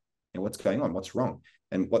the time. What's going on? What's wrong?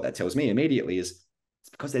 And what that tells me immediately is it's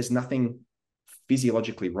because there's nothing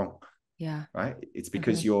physiologically wrong, Yeah. right? It's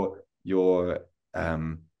because Uh-huh. you're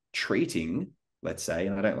treating, let's say,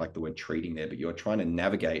 and I don't like the word treating there, but you're trying to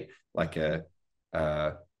navigate like Mhm.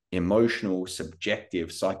 a emotional,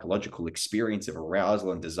 subjective, psychological experience of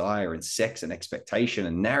arousal and desire and sex and expectation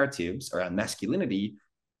and narratives around masculinity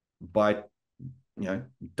by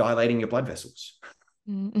dilating your blood vessels.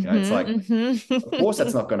 It's Mhm. like, of course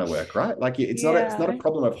that's Mhm. not going to work, right? Like it's not a Yeah.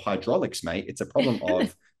 problem of hydraulics, mate. It's a problem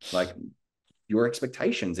of like your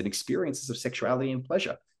expectations and experiences of sexuality and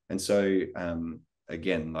pleasure. And so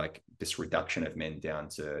again, like this reduction of men down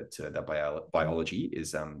to the biology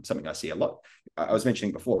is something I see a lot. I was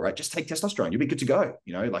mentioning before, right? Just take testosterone, you'll be good to go.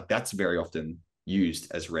 You know, like that's very often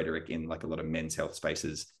used as rhetoric in like a lot of men's health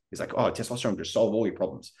spaces. It's like, oh, testosterone will just solve all your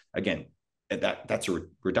problems. Again, that's a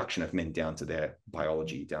reduction of men down to their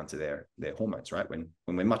biology, down to their hormones, right? When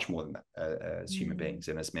we're much more than that as human beings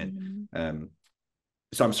and as men.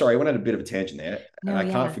 So I'm sorry, I went on a bit of a tangent there, and I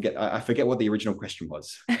can't forget. I forget what the original question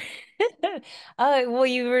was. Well,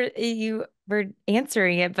 you were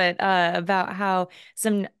answering it, but about how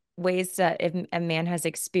some ways that if a man has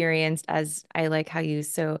experienced, as I like how you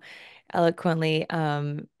so eloquently,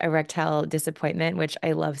 erectile disappointment, which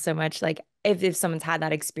I love so much. Like if someone's had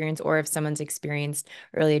that experience, or if someone's experienced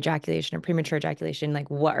early ejaculation or premature ejaculation, like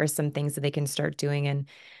what are some things that they can start doing?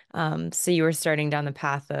 And so you were starting down the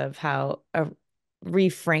path of how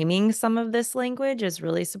reframing some of this language is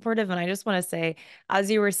really supportive. And I just want to say,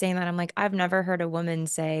 as you were saying that, I'm like, I've never heard a woman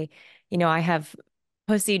say, I have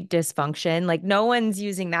pussy dysfunction. Like no one's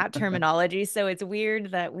using that terminology. So it's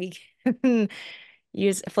weird that we can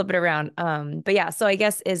flip it around. But yeah, so I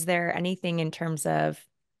guess, is there anything in terms of,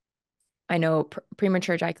 I know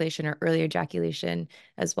premature ejaculation or early ejaculation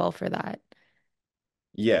as well for that?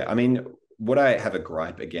 Yeah, I mean, what I have a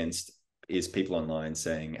gripe against is people online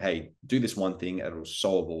saying, hey, do this one thing, it'll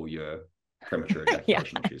solve all your premature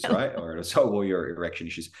ejaculation issues, right? Or it'll solve all your erection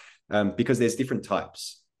issues. Because there's different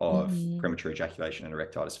types of premature ejaculation and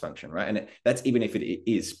erectile dysfunction, right? And that's even if it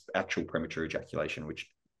is actual premature ejaculation, which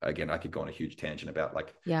again, I could go on a huge tangent about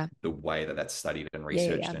like the way that that's studied and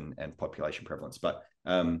researched and population prevalence. But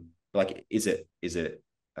like, is it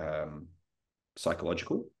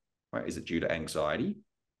psychological, right? Is it due to anxiety?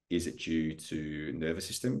 Is it due to nervous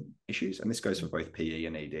system issues? And this goes for both PE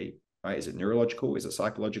and ED, right? Is it neurological? Is it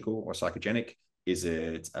psychological or psychogenic? Is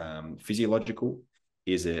it physiological?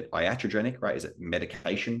 Is it iatrogenic, right? Is it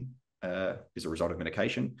medication? Is a result of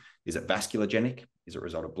medication? Is it vasculogenic? Is it a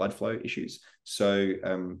result of blood flow issues? So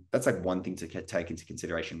that's like one thing to take into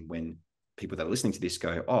consideration when people that are listening to this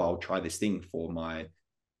go, oh, I'll try this thing for my,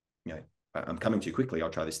 I'm coming too quickly, I'll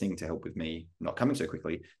try this thing to help with me not coming so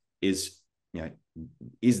quickly. Is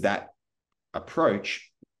that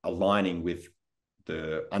approach aligning with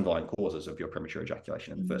the underlying causes of your premature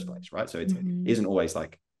ejaculation in the first place, right? So it isn't always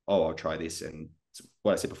like, oh, I'll try this. And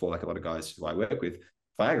what I said before, like a lot of guys who I work with,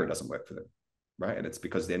 Viagra doesn't work for them, right? And it's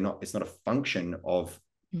because it's not a function of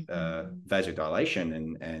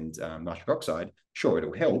vasodilation and nitric oxide. Sure,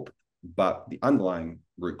 it'll help, but the underlying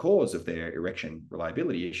root cause of their erection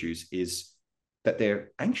reliability issues is that they're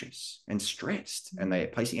anxious and stressed and they're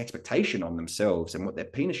placing expectation on themselves and what their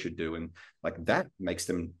penis should do. And like that makes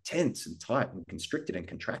them tense and tight and constricted and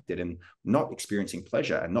contracted and not experiencing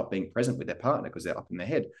pleasure and not being present with their partner because they're up in their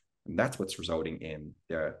head. And that's what's resulting in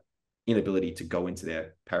their inability to go into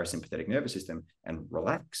their parasympathetic nervous system and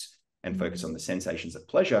relax and focus on the sensations of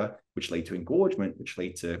pleasure, which lead to engorgement, which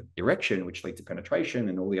lead to erection, which lead to penetration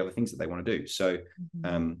and all the other things that they want to do. So,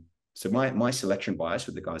 so my selection bias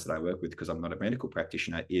with the guys that I work with, because I'm not a medical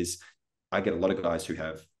practitioner, is I get a lot of guys who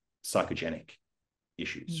have psychogenic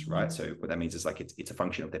issues, right? So what that means is like it's a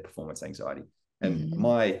function of their performance anxiety. And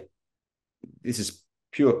this is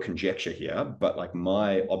pure conjecture here, but like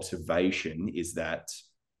my observation is that,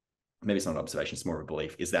 maybe it's not an observation, it's more of a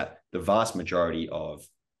belief, is that the vast majority of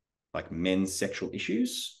like men's sexual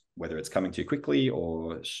issues, whether it's coming too quickly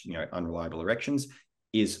or unreliable erections,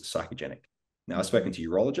 is psychogenic. Now, I've spoken to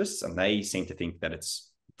urologists and they seem to think that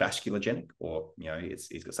it's vasculogenic or,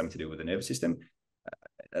 it's got something to do with the nervous system.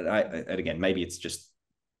 And again, maybe it's just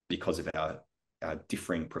because of our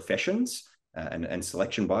differing professions and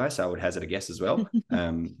selection bias, I would hazard a guess as well.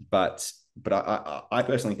 But I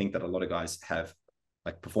personally think that a lot of guys have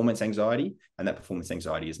like performance anxiety, and that performance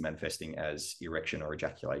anxiety is manifesting as erection or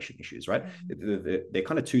ejaculation issues, right? They're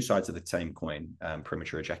kind of two sides of the same coin,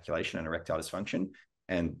 premature ejaculation and erectile dysfunction.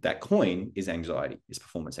 And that coin is anxiety, is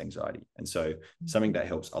performance anxiety. And so something that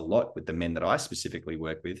helps a lot with the men that I specifically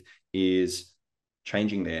work with is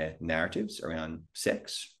changing their narratives around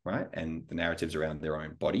sex, right? And the narratives around their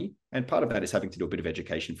own body. And part of that is having to do a bit of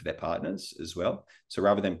education for their partners as well. So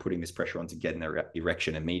rather than putting this pressure on to get an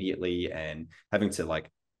erection immediately and having to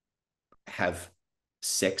like have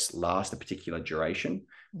sex last a particular duration,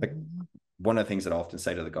 like one of the things that I often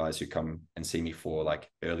say to the guys who come and see me for like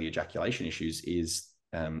early ejaculation issues is,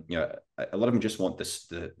 a lot of them just want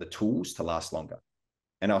the tools to last longer.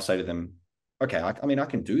 And I'll say to them, okay, I mean, I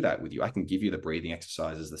can do that with you. I can give you the breathing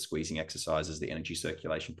exercises, the squeezing exercises, the energy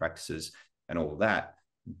circulation practices, and all of that.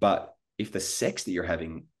 But if the sex that you're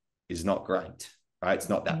having is not great, right? It's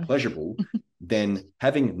not that pleasurable, than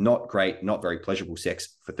having not great, not very pleasurable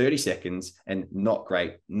sex for 30 seconds and not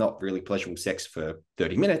great, not really pleasurable sex for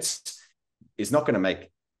 30 minutes is not going to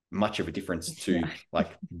make much of a difference to like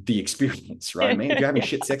the experience, right? I mean, if you're having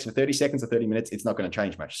shit sex for 30 seconds or 30 minutes, it's not going to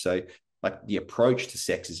change much. So like the approach to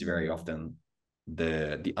sex is very often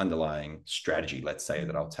the underlying strategy, let's say,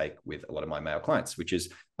 that I'll take with a lot of my male clients, which is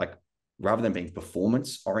like, rather than being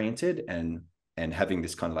performance oriented and having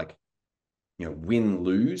this kind of like, you know,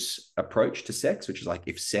 win-lose approach to sex, which is like,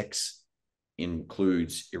 if sex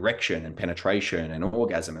includes erection and penetration and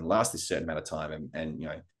orgasm and lasts this certain amount of time, and you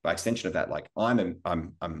know, by extension of that, like I'm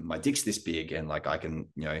my dick's this big and like I can,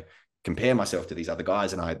 you know, compare myself to these other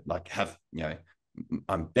guys and I like have, you know,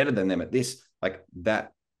 I'm better than them at this, like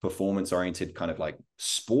that performance oriented kind of like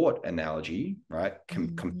sport analogy, right?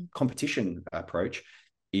 Competition approach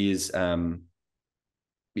is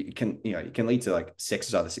it can lead to like sex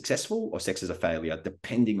is either successful or sex is a failure,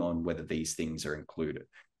 depending on whether these things are included,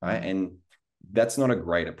 right? And that's not a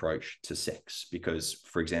great approach to sex because,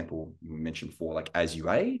 for example, we mentioned before, like as you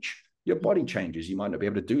age, your body changes. You might not be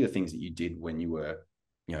able to do the things that you did when you were,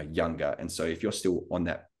 you know, younger. And so if you're still on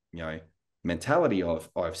that, you know, mentality of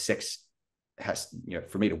sex has, you know,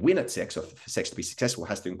 for me to win at sex or for sex to be successful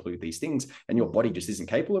has to include these things, and your body just isn't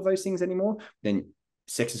capable of those things anymore, then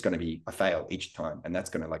sex is going to be a fail each time. And that's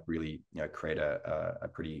going to like really, you know, create a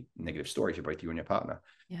pretty negative story for both you and your partner.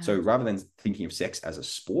 Yeah. So rather than thinking of sex as a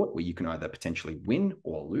sport where you can either potentially win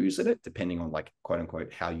or lose at it, depending on like, quote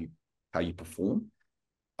unquote, how you perform,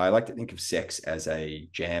 I like to think of sex as a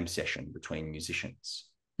jam session between musicians.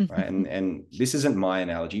 Right. And this isn't my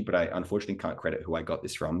analogy, but I unfortunately can't credit who I got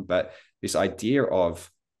this from. But this idea of,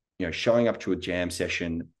 you know, showing up to a jam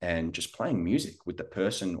session and just playing music with the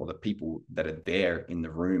person or the people that are there in the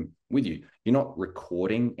room with you. You're not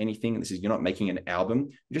recording anything. You're not making an album.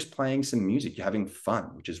 You're just playing some music. You're having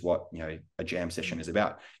fun, which is what, you know, a jam session is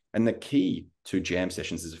about. And the key to jam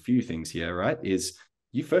sessions, there's a few things here, right? Is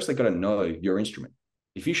you firstly got to know your instrument.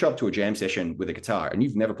 If you show up to a jam session with a guitar and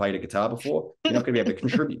you've never played a guitar before, you're not going to be able to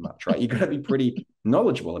contribute much, right? You've got to be pretty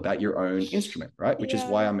knowledgeable about your own instrument, right? Which is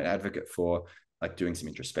why I'm an advocate for like doing some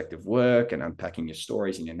introspective work and unpacking your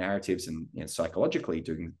stories and your narratives and, you know, psychologically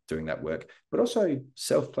doing that work, but also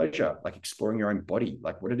self-pleasure, like exploring your own body,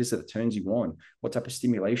 like what it is that turns you on, what type of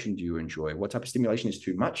stimulation do you enjoy, what type of stimulation is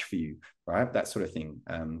too much for you, right? That sort of thing.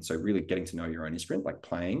 So really getting to know your own instrument, like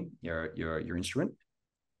playing your instrument.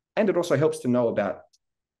 And it also helps to know about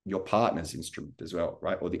your partner's instrument as well,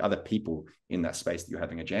 right? Or the other people in that space that you're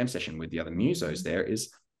having a jam session with, the other musos there is,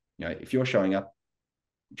 you know, if you're showing up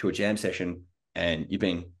to a jam session and you've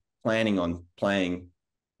been planning on playing,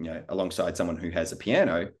 you know, alongside someone who has a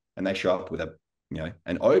piano and they show up with a, you know,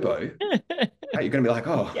 an oboe, right, you're going to be like,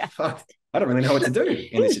 oh, fuck, I don't really know what to do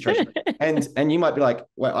in this situation. And you might be like,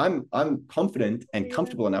 well, I'm confident and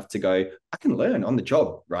comfortable enough to go, I can learn on the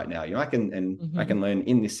job right now. You know, I can learn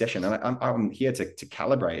in this session. And I'm here to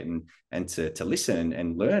calibrate and to listen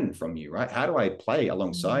and learn from you, right? How do I play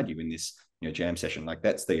alongside you in this, you know, jam session? Like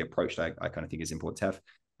that's the approach that I kind of think is important to have.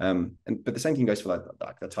 But the same thing goes for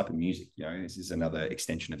like the type of music, you know, this is another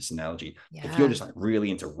extension of this analogy. If you're just like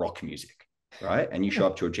really into rock music, right? And you show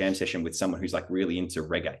up to a jam session with someone who's like really into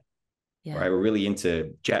reggae, right? Or really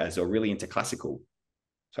into jazz or really into classical.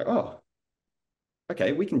 It's like, oh,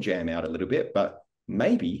 okay, we can jam out a little bit, but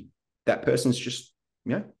maybe that person's just,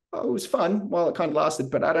 you know, oh, it was fun while it kind of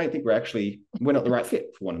lasted, but I don't think we're not the right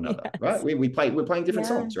fit for one another, right? We're playing different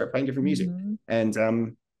songs, right? Playing different music. And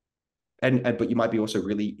but you might be also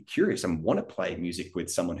really curious and want to play music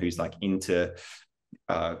with someone who's like into,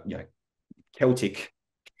 you know, Celtic,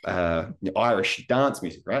 Irish dance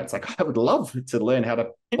music, right? It's like, I would love to learn how to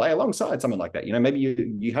play alongside someone like that. You know, maybe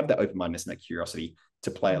you have that open-mindedness and that curiosity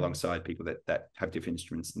to play alongside people that have different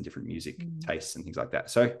instruments and different music tastes and things like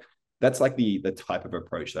that. So that's like the type of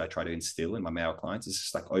approach that I try to instill in my male clients. It's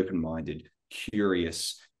just like open-minded,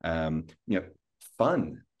 curious, you know,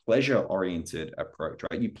 fun, pleasure-oriented approach,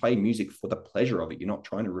 right? You play music for the pleasure of it. You're not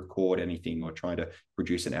trying to record anything or trying to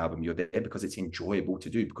produce an album. You're there because it's enjoyable to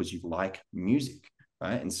do, because you like music,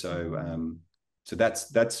 right? And so, so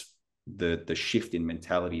that's the shift in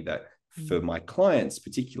mentality that for my clients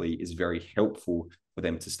particularly is very helpful for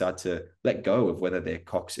them to start to let go of whether their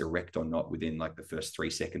cock's erect or not within like the first 3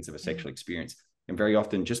 seconds of a sexual experience. And very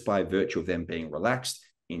often, just by virtue of them being relaxed,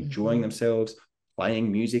 enjoying themselves,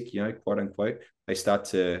 playing music, you know, quote unquote, they start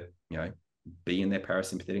to, you know, be in their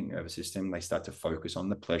parasympathetic nervous system. They start to focus on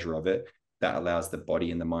the pleasure of it. That allows the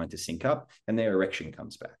body and the mind to sync up and their erection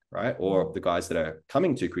comes back, right? Or the guys that are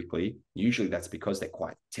coming too quickly, usually that's because they're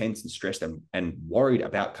quite tense and stressed and worried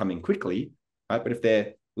about coming quickly, right? But if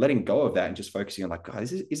they're letting go of that and just focusing on like, God,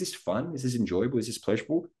 is this fun? Is this enjoyable? Is this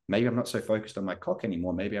pleasurable? Maybe I'm not so focused on my cock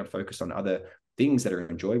anymore. Maybe I'm focused on other things that are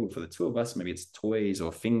enjoyable for the two of us. Maybe it's toys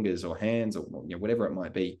or fingers or hands or whatever it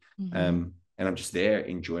might be. And I'm just there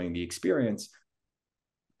enjoying the experience.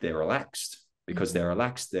 They're relaxed. Because they're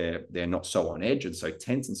relaxed, they're not so on edge and so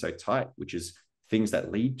tense and so tight, which is things that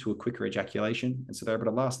lead to a quicker ejaculation. And so they're able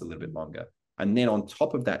to last a little bit longer. And then on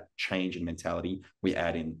top of that change in mentality, we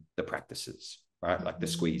add in the practices, right? Like the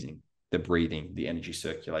squeezing, the breathing, the energy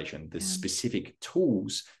circulation, the specific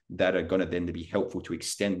tools that are going to then to be helpful to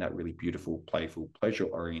extend that really beautiful, playful,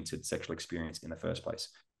 pleasure-oriented sexual experience in the first place.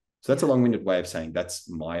 So that's a long-winded way of saying that's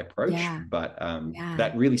my approach, but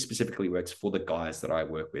that really specifically works for the guys that I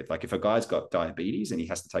work with. Like if a guy's got diabetes and he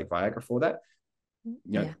has to take Viagra for that,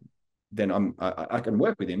 then I can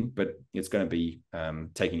work with him, but it's going to be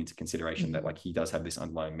taking into consideration that like he does have this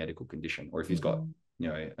underlying medical condition, or if he's got,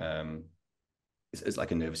 it's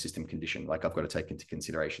like a nervous system condition, like I've got to take into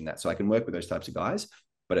consideration that. So I can work with those types of guys,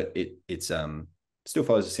 but it's still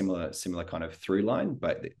follows a similar kind of through line,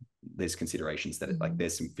 but there's considerations that like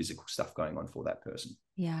there's some physical stuff going on for that person.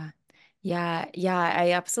 Yeah.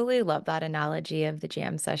 I absolutely love that analogy of the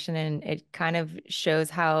jam session. And it kind of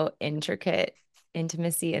shows how intricate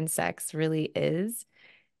intimacy and sex really is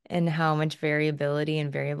and how much variability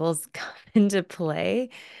and variables come into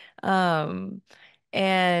play. And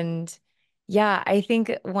yeah, I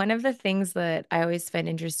think one of the things that I always find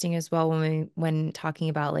interesting as well when talking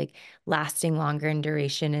about like lasting longer in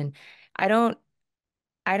duration, and I don't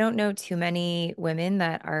I don't know too many women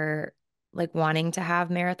that are like wanting to have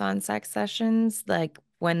marathon sex sessions, like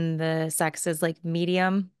when the sex is like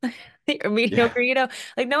medium or mediocre,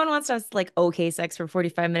 like no one wants to have like okay sex for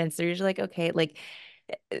 45 minutes. They're usually like, okay, like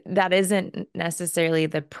that isn't necessarily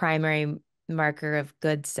the primary marker of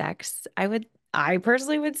good sex, I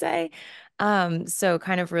personally would say. So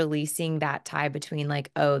kind of releasing that tie between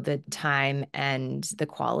like, oh, the time and the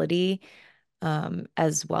quality,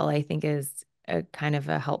 as well, I think is a kind of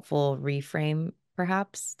a helpful reframe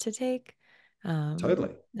perhaps to take,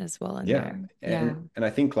 Totally. as well in Yeah. there. Yeah. And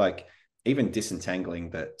I think like even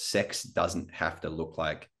disentangling that sex doesn't have to look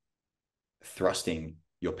like thrusting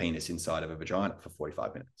your penis inside of a vagina for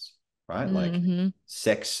 45 minutes, right? Like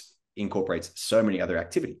sex incorporates so many other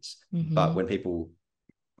activities. But when people,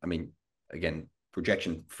 I mean, again,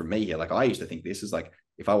 projection from me here, like I used to think this is like,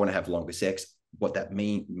 if I want to have longer sex, what that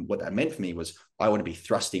meant for me was I want to be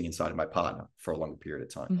thrusting inside of my partner for a longer period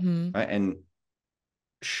of time. Right. And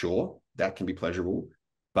sure, that can be pleasurable,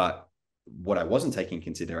 but what I wasn't taking into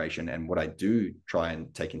consideration, and what I do try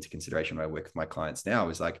and take into consideration when I work with my clients now,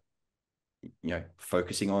 is like,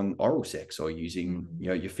 focusing on oral sex, or using,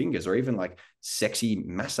 your fingers, or even like sexy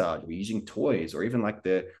massage, or using toys, or even like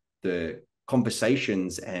the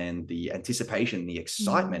conversations and the anticipation, the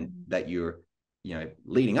excitement that you're,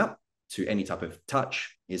 leading up to any type of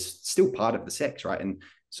touch is still part of the sex, right? And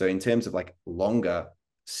so in terms of like longer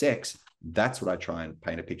sex, that's what I try and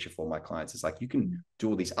paint a picture for my clients. It's like, you can do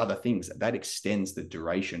all these other things that extends the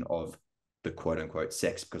duration of the quote unquote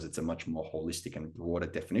sex, because it's a much more holistic and broader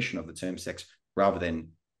definition of the term sex, rather than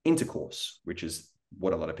intercourse, which is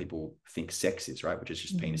what a lot of people think sex is, right? Which is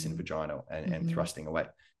just penis and vagina and thrusting away.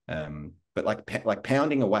 But like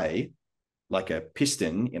pounding away like a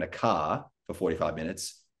piston in a car for 45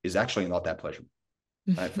 minutes is actually not that pleasurable.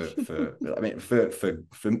 Right? For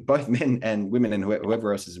both men and women and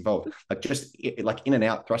whoever else is involved, like just like in and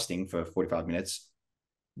out thrusting for 45 minutes.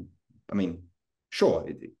 I mean, sure,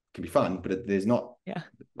 it can be fun, but there's not a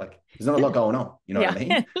lot going on. You know what I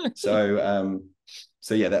mean? So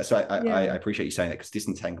yeah, I appreciate you saying that, because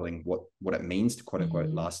disentangling what it means to quote unquote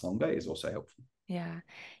last longer is also helpful.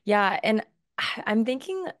 Yeah. And I'm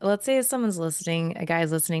thinking, let's say someone's listening, a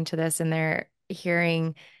guy's listening to this, and they're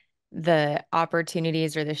hearing the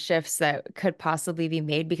opportunities or the shifts that could possibly be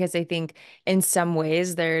made, because I think in some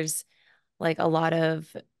ways there's like a lot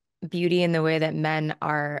of beauty in the way that men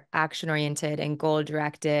are action oriented and goal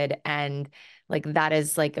directed, and like that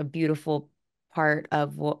is like a beautiful part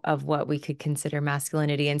of what we could consider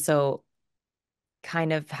masculinity. And so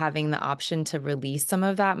kind of having the option to release some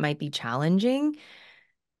of that might be challenging.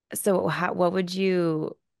 So what would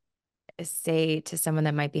you say to someone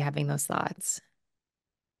that might be having those thoughts?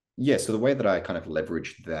 Yeah, so the way that I kind of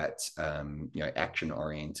leverage that,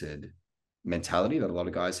 action-oriented mentality that a lot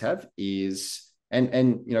of guys have is,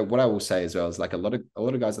 and what I will say as well is, like, a lot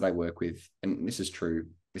of guys that I work with, and this is true,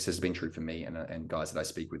 this has been true for me and guys that I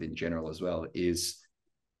speak with in general as well, is,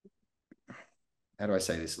 how do I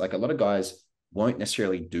say this? Like, a lot of guys won't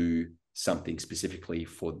necessarily do something specifically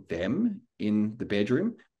for them in the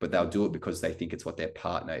bedroom, but they'll do it because they think it's what their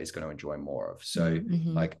partner is going to enjoy more of. So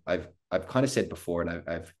like I've kind of said before, and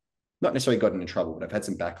I've not necessarily gotten in trouble, but I've had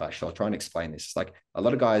some backlash. So I'll try and explain this. It's like a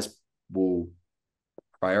lot of guys will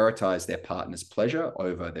prioritize their partner's pleasure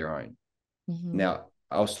over their own. Now,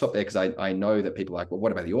 I'll stop there because I know that people are like, well,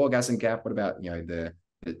 what about the orgasm gap? What about,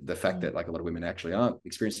 the fact that like a lot of women actually aren't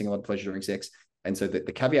experiencing a lot of pleasure during sex? And so the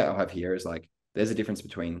caveat I'll have here is like, there's a difference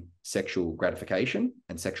between sexual gratification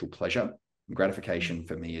and sexual pleasure. And gratification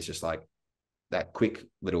for me is just like that quick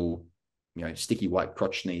little, sticky white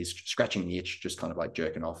crotch sneeze, scratching the itch, just kind of like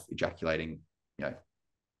jerking off, ejaculating,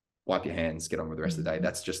 wipe your hands, get on with the rest of the day.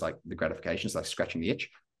 That's just like the gratification. It's like scratching the itch.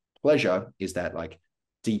 Pleasure is that like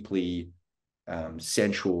deeply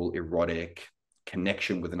sensual, erotic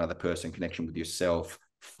connection with another person, connection with yourself,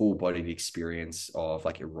 full bodied experience of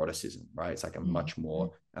like eroticism, right? It's like a much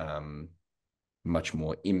more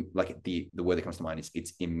like the word that comes to mind is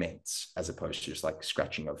it's immense, as opposed to just like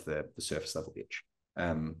scratching of the surface level itch.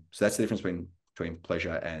 So that's the difference between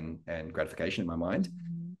pleasure and gratification in my mind.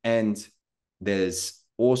 And there's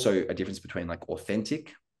also a difference between like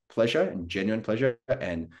authentic pleasure and genuine pleasure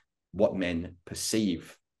and what men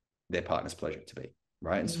perceive their partner's pleasure to be,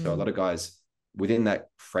 right? And so a lot of guys within that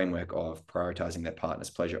framework of prioritizing their partner's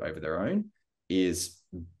pleasure over their own is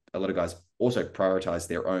a lot of guys also prioritize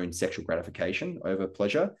their own sexual gratification over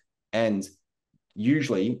pleasure. And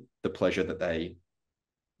usually the pleasure that they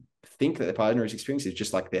think that their partner is experiencing is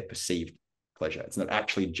just like their perceived pleasure. It's not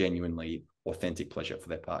actually genuinely authentic pleasure for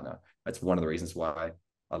their partner. That's one of the reasons why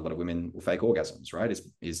a lot of women will fake orgasms, right?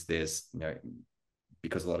 Is there's,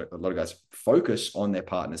 because a lot of guys focus on their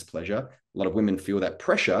partner's pleasure. A lot of women feel that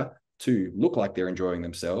pressure to look like they're enjoying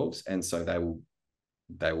themselves. And so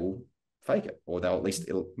they will fake it, or they'll at least,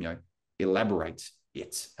 elaborate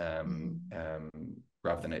it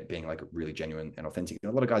rather than it being like really genuine and authentic.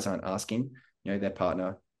 And a lot of guys aren't asking, their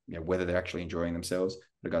partner, whether they're actually enjoying themselves.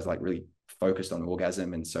 The guys like really focused on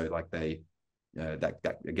orgasm. And so like they, that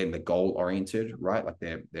again, the goal oriented, right? Like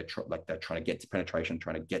they're trying to get to penetration,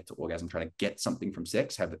 trying to get to orgasm, trying to get something from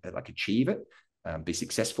sex, achieve it, be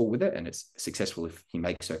successful with it. And it's successful if he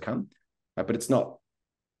makes her come, but it's not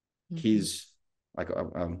his, like,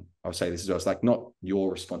 I'll say this as well. It's like not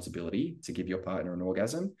your responsibility to give your partner an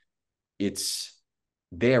orgasm. It's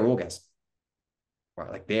their orgasm,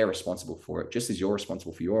 right? Like they're responsible for it, just as you're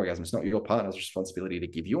responsible for your orgasm. It's not your partner's responsibility to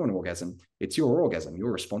give you an orgasm. It's your orgasm.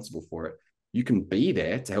 You're responsible for it. You can be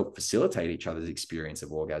there to help facilitate each other's experience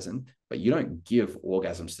of orgasm, but you don't give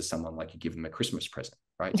orgasms to someone like you give them a Christmas present,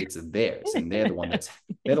 right? It's theirs, and they're the one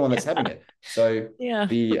that's having it. So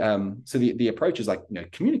the approach is like,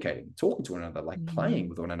 communicating, talking to one another, like playing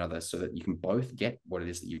with one another, so that you can both get what it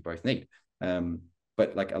is that you both need.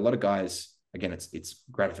 But like a lot of guys, again, it's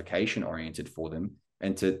gratification oriented for them.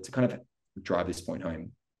 And to kind of drive this point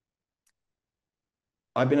home,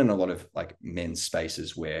 I've been in a lot of like men's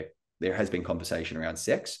spaces where there has been conversation around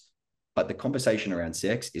sex, but the conversation around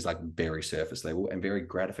sex is like very surface level and very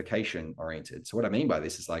gratification oriented. So what I mean by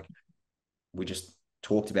this is like, we just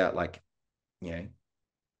talked about like,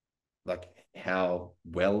 like how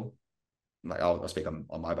well, like I'll speak on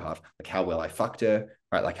my behalf, like how well I fucked her,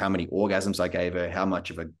 right? Like how many orgasms I gave her, how much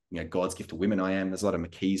of a God's gift to women I am. There's a lot of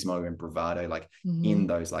machismo and bravado, like in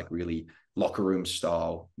those like really locker room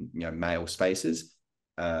style, male spaces.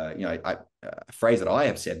 A phrase that I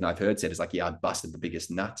have said and I've heard said is like, I busted the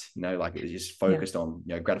biggest nut, like it was just focused on,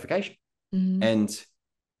 gratification. And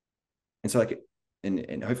so like,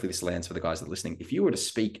 and hopefully this lands for the guys that are listening. If you were to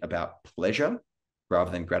speak about pleasure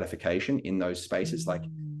rather than gratification in those spaces, like,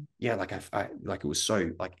 like I like it was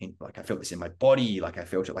so like, like I felt this in my body, like I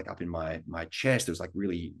felt it like up in my chest. It was like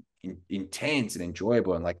really intense and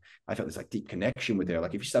enjoyable. And like, I felt this like deep connection with her.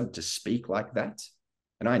 Like if you started to speak like that,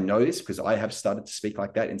 and I know this because I have started to speak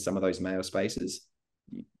like that in some of those male spaces,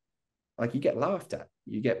 like you get laughed at,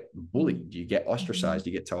 you get bullied, you get ostracized,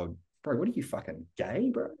 you get told, bro, what are you, fucking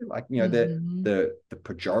gay, bro? Like, the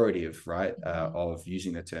pejorative, right, of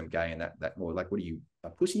using the term gay, and that more like, what are you,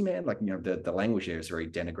 a pussy, man? Like, the language there is very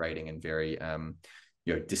denigrating and very,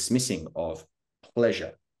 dismissing of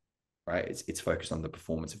pleasure, right? It's focused on the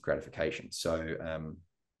performance of gratification. So,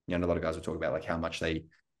 a lot of guys will talk about like how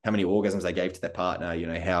many orgasms they gave to their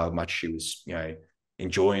partner, how much she was,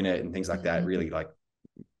 enjoying it and things like that, really like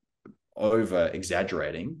over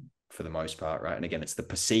exaggerating for the most part, right? And again, it's the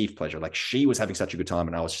perceived pleasure. Like she was having such a good time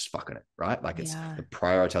and I was just fucking it, right? Like it's the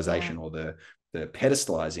prioritization or the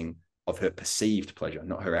pedestalizing of her perceived pleasure,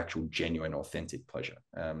 not her actual genuine, authentic pleasure.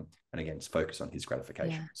 And again, it's focused on his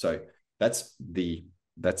gratification. So that's the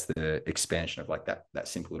expansion of like that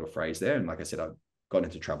simple little phrase there. And like I said, gotten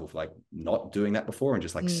into trouble for like not doing that before and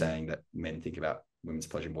just like saying that men think about women's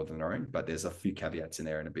pleasure more than their own, but there's a few caveats in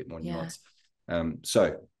there and a bit more nuance.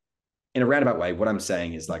 So in a roundabout way, what I'm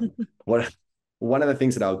saying is like, one of the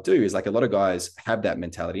things that I'll do is like a lot of guys have that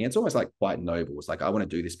mentality, and it's almost like quite noble. It's like, I want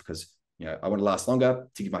to do this because, you know, I want to last longer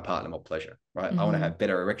to give my partner more pleasure, right? I want to have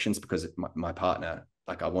better erections because my partner,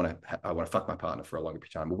 like I want to fuck my partner for a longer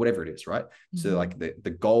period of time, or whatever it is, right? So like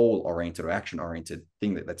the goal oriented or action oriented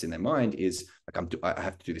thing that's in their mind is like, I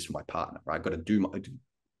have to do this for my partner, right? I've got to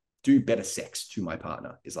do better sex to my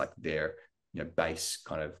partner is like their, you know, base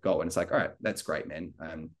kind of goal. And it's like, all right, that's great, man.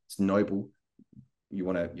 It's noble. You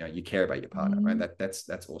want to, you know, you care about your partner, right? That's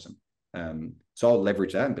awesome. So I'll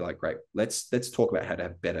leverage that and be like, great, let's talk about how to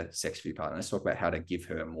have better sex for your partner. Let's talk about how to give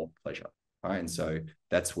her more pleasure, right? And so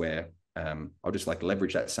that's where I'll just like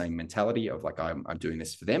leverage that same mentality of like, I'm doing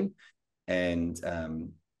this for them. And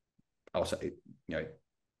also, you know,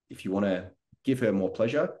 if you want to give her more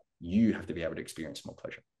pleasure, you have to be able to experience more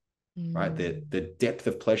pleasure, right? The depth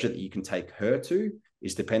of pleasure that you can take her to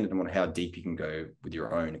is dependent on how deep you can go with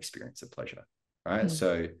your own experience of pleasure, right?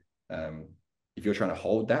 So if you're trying to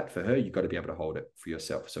hold that for her, you've got to be able to hold it for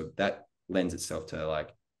yourself. So that lends itself to like,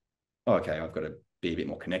 oh, okay, I've got to be a bit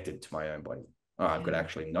more connected to my own body. Oh, I've got to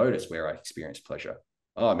actually notice where I experience pleasure.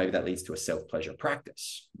 Oh, maybe that leads to a self-pleasure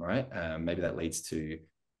practice, right? Maybe that leads to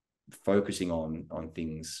focusing on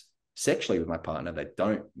things sexually with my partner that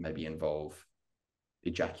don't maybe involve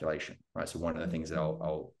ejaculation, right? So one of the things that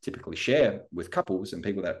I'll typically share with couples and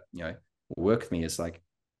people that, you know, work with me is like,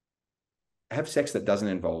 have sex that doesn't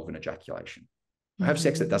involve an ejaculation. Have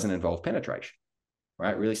sex that doesn't involve penetration,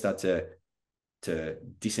 right? Really start to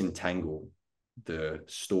disentangle the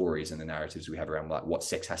stories and the narratives we have around like what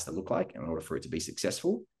sex has to look like in order for it to be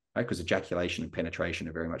successful, right? Because ejaculation and penetration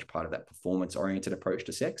are very much part of that performance-oriented approach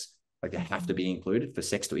to sex. Like they have to be included for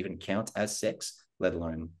sex to even count as sex, let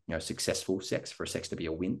alone, you know, successful sex, for sex to be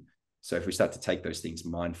a win. So if we start to take those things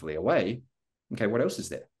mindfully away, okay, what else is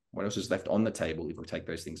there? What else is left on the table if we take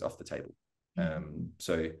those things off the table?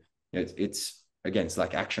 So you know, it's again, it's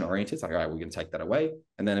like action oriented. It's like, all right, we're going to take that away.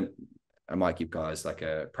 And then I might give guys like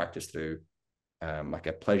a practice through like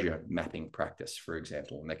a pleasure mapping practice, for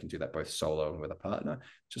example, and they can do that both solo and with a partner,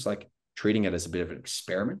 just like treating it as a bit of an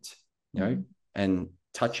experiment, you know, and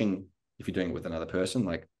touching, if you're doing it with another person,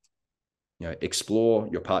 like, you know, explore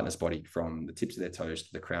your partner's body from the tips of their toes to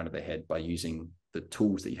the crown of their head by using the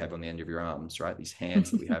tools that you have on the end of your arms, right? These hands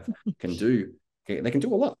that we have they can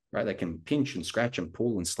do a lot, right? They can pinch and scratch and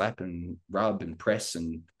pull and slap and rub and press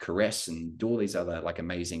and caress and do all these other like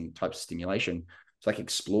amazing types of stimulation. So like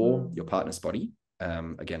explore your partner's body,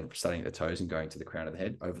 again, starting at the toes and going to the crown of the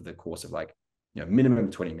head over the course of like, you know,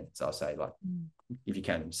 minimum 20 minutes, I'll say. Like if you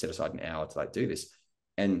can set aside an hour to like do this.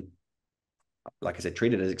 And like I said,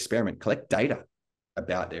 treat it as an experiment, collect data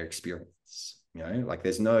about their experience. You know, like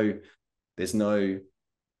there's no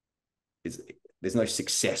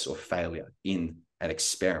success or failure in an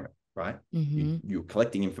experiment, right? You're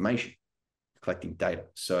collecting information, collecting data.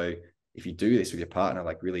 So if you do this with your partner,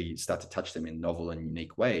 like really start to touch them in novel and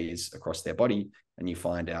unique ways across their body, and you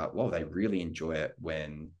find out, well, they really enjoy it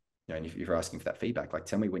when, you know, and if you're asking for that feedback, like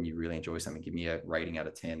tell me when you really enjoy something, give me a rating out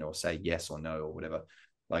of 10 or say yes or no or whatever.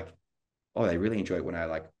 Like, oh, they really enjoy it when I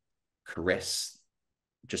like caress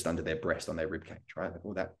just under their breast on their rib cage, right? Like,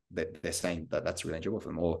 well, they're saying that that's really enjoyable for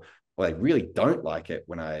them. Or they really don't like it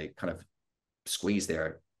when I kind of squeeze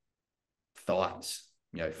their thighs,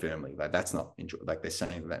 you know, firmly. Like that's not enjoyable. Like they're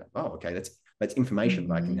saying that, oh, okay, that's information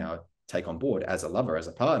that I can now take on board as a lover, as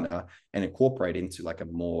a partner, and incorporate into like a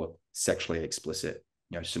more sexually explicit,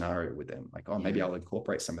 you know, scenario with them. Like, oh, maybe I'll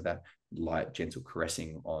incorporate some of that light, gentle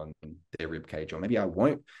caressing on their rib cage, or maybe I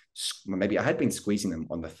won't. Maybe I had been squeezing them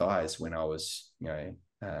on the thighs when I was, you know,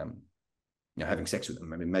 having sex with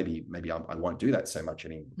them. I mean, maybe I won't do that so much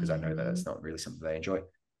anymore because I know that it's not really something they enjoy.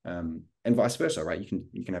 And vice versa, right?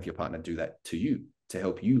 You can have your partner do that to you to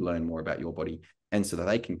help you learn more about your body, and so that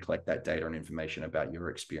they can collect that data and information about your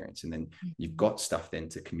experience, and then you've got stuff then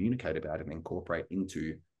to communicate about and incorporate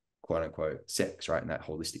into quote unquote sex, right? In that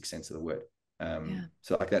holistic sense of the word.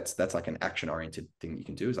 So like that's like an action oriented thing you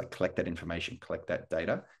can do, is like collect that information, collect that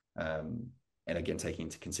data, and again taking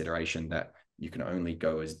into consideration that you can only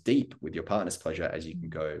go as deep with your partner's pleasure as you can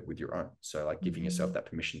go with your own. So like giving yourself that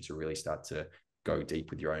permission to really start to go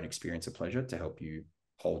deep with your own experience of pleasure to help you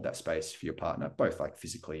hold that space for your partner, both like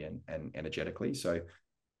physically and energetically. So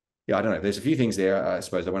yeah, I don't know. There's a few things there. I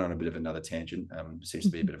suppose I went on a bit of another tangent. Seems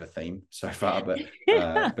to be a bit of a theme so far, but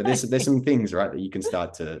there's some things, right, that you can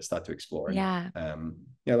start to explore. And,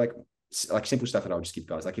 you know, like simple stuff that I'll just give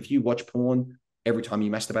guys. Like if you watch porn every time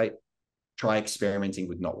you masturbate, try experimenting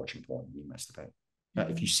with not watching porn when you masturbate.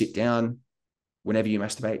 If you sit down, whenever you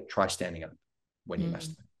masturbate, try standing up when you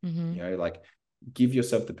masturbate. Like give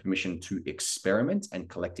yourself the permission to experiment and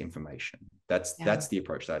collect information. That's the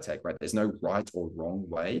approach that I take, right? There's no right or wrong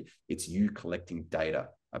way. It's you collecting data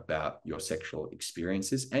about your sexual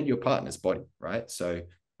experiences and your partner's body, right? So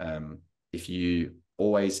if you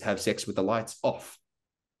always have sex with the lights off,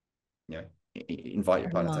 invite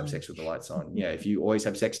your partner to have sex with the lights on. If you always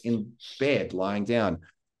have sex in bed, lying down,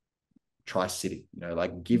 try sitting,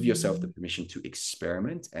 like give yourself the permission to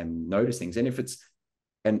experiment and notice things.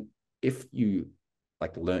 And if you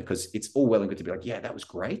like learn, because it's all well and good to be like, yeah, that was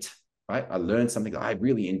great, right? I learned something. I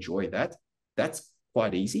really enjoy that. That's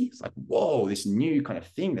quite easy. It's like, whoa, this new kind of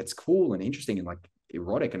thing that's cool and interesting and like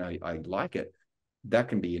erotic, and I like it. That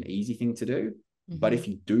can be an easy thing to do. But if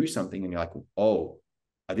you do something and you're like, oh,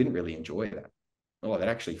 I didn't really enjoy that. Oh, that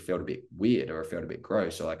actually felt a bit weird, or it felt a bit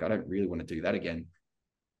gross. Or like, I don't really want to do that again.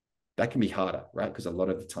 That can be harder, right? Because a lot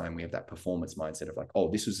of the time we have that performance mindset of like, oh,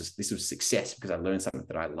 this was success because I learned something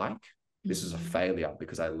that I like. This was a failure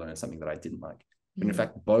because I learned something that I didn't like. But in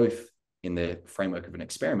fact, both in the framework of an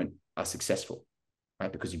experiment are successful,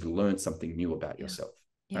 right? Because you've learned something new about yourself.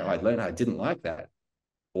 Right? I learned I didn't like that.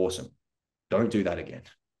 Awesome. Don't do that again,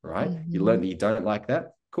 right? You learn that you don't like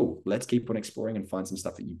that. Cool. Let's keep on exploring and find some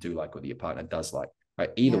stuff that you do like or that your partner does like. Right?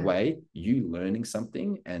 Either way, you learning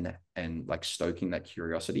something and like stoking that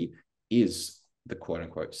curiosity is the quote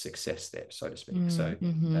unquote success there, so to speak. So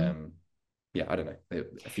I don't know,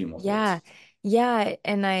 a few more thoughts.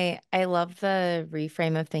 And I love the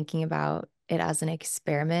reframe of thinking about it as an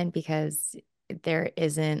experiment, because there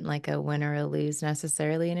isn't like a win or a lose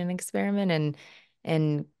necessarily in an experiment, and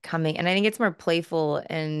I think it's more playful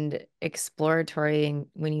and exploratory. And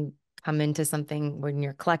when you come into something, when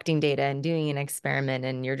you're collecting data and doing an experiment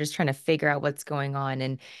and you're just trying to figure out what's going on,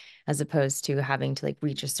 and as opposed to having to like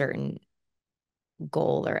reach a certain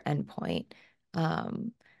goal or endpoint.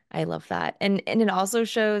 I love that. And it also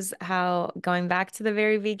shows how, going back to the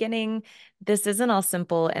very beginning, this isn't all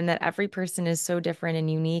simple, and that every person is so different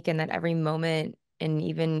and unique, and that every moment, and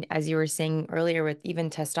even as you were saying earlier with even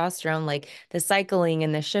testosterone, like the cycling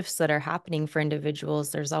and the shifts that are happening for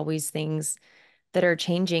individuals, there's always things that are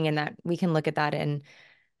changing, and that we can look at that in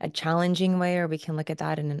a challenging way, or we can look at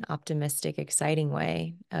that in an optimistic, exciting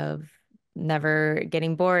way of never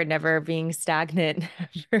getting bored, never being stagnant,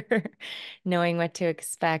 never knowing what to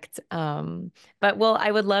expect. But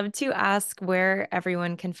I would love to ask where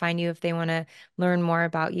everyone can find you if they want to learn more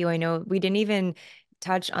about you. I know we didn't even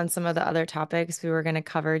touch on some of the other topics we were going to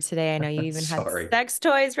cover today. I know you even had sex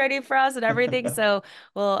toys ready for us and everything. So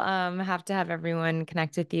we'll have to have everyone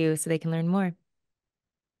connect with you so they can learn more.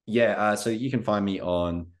 So you can find me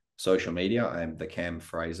on social media. I'm the Cam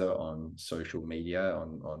Fraser on social media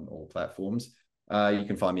on all platforms. You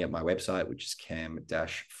can find me at my website, which is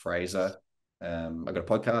cam-fraser. I've got a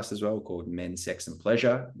podcast as well called Men, Sex and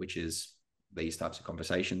Pleasure, which is these types of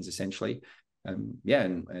conversations essentially. And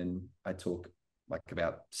I talk like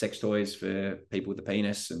about sex toys for people with a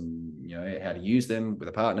penis, and how to use them with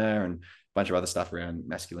a partner, and a bunch of other stuff around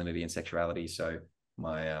masculinity and sexuality. So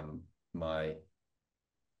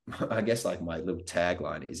I guess like my little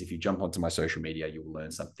tagline is, if you jump onto my social media, you'll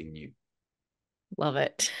learn something new. Love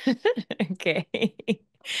it. Okay.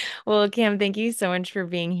 Well, Cam, thank you so much for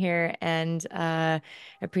being here, and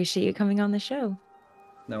appreciate you coming on the show.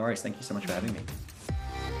 No worries. Thank you so much for having me.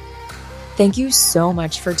 Thank you so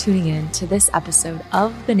much for tuning in to this episode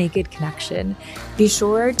of The Naked Connection. Be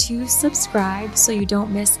sure to subscribe so you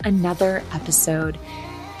don't miss another episode.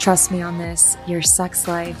 Trust me on this, your sex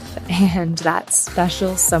life and that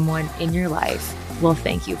special someone in your life will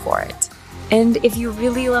thank you for it. And if you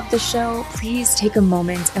really love the show, please take a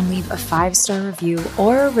moment and leave a 5-star review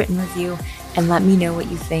or a written review and let me know what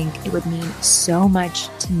you think. It would mean so much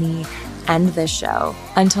to me and this show.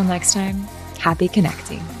 Until next time, happy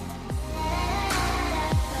connecting.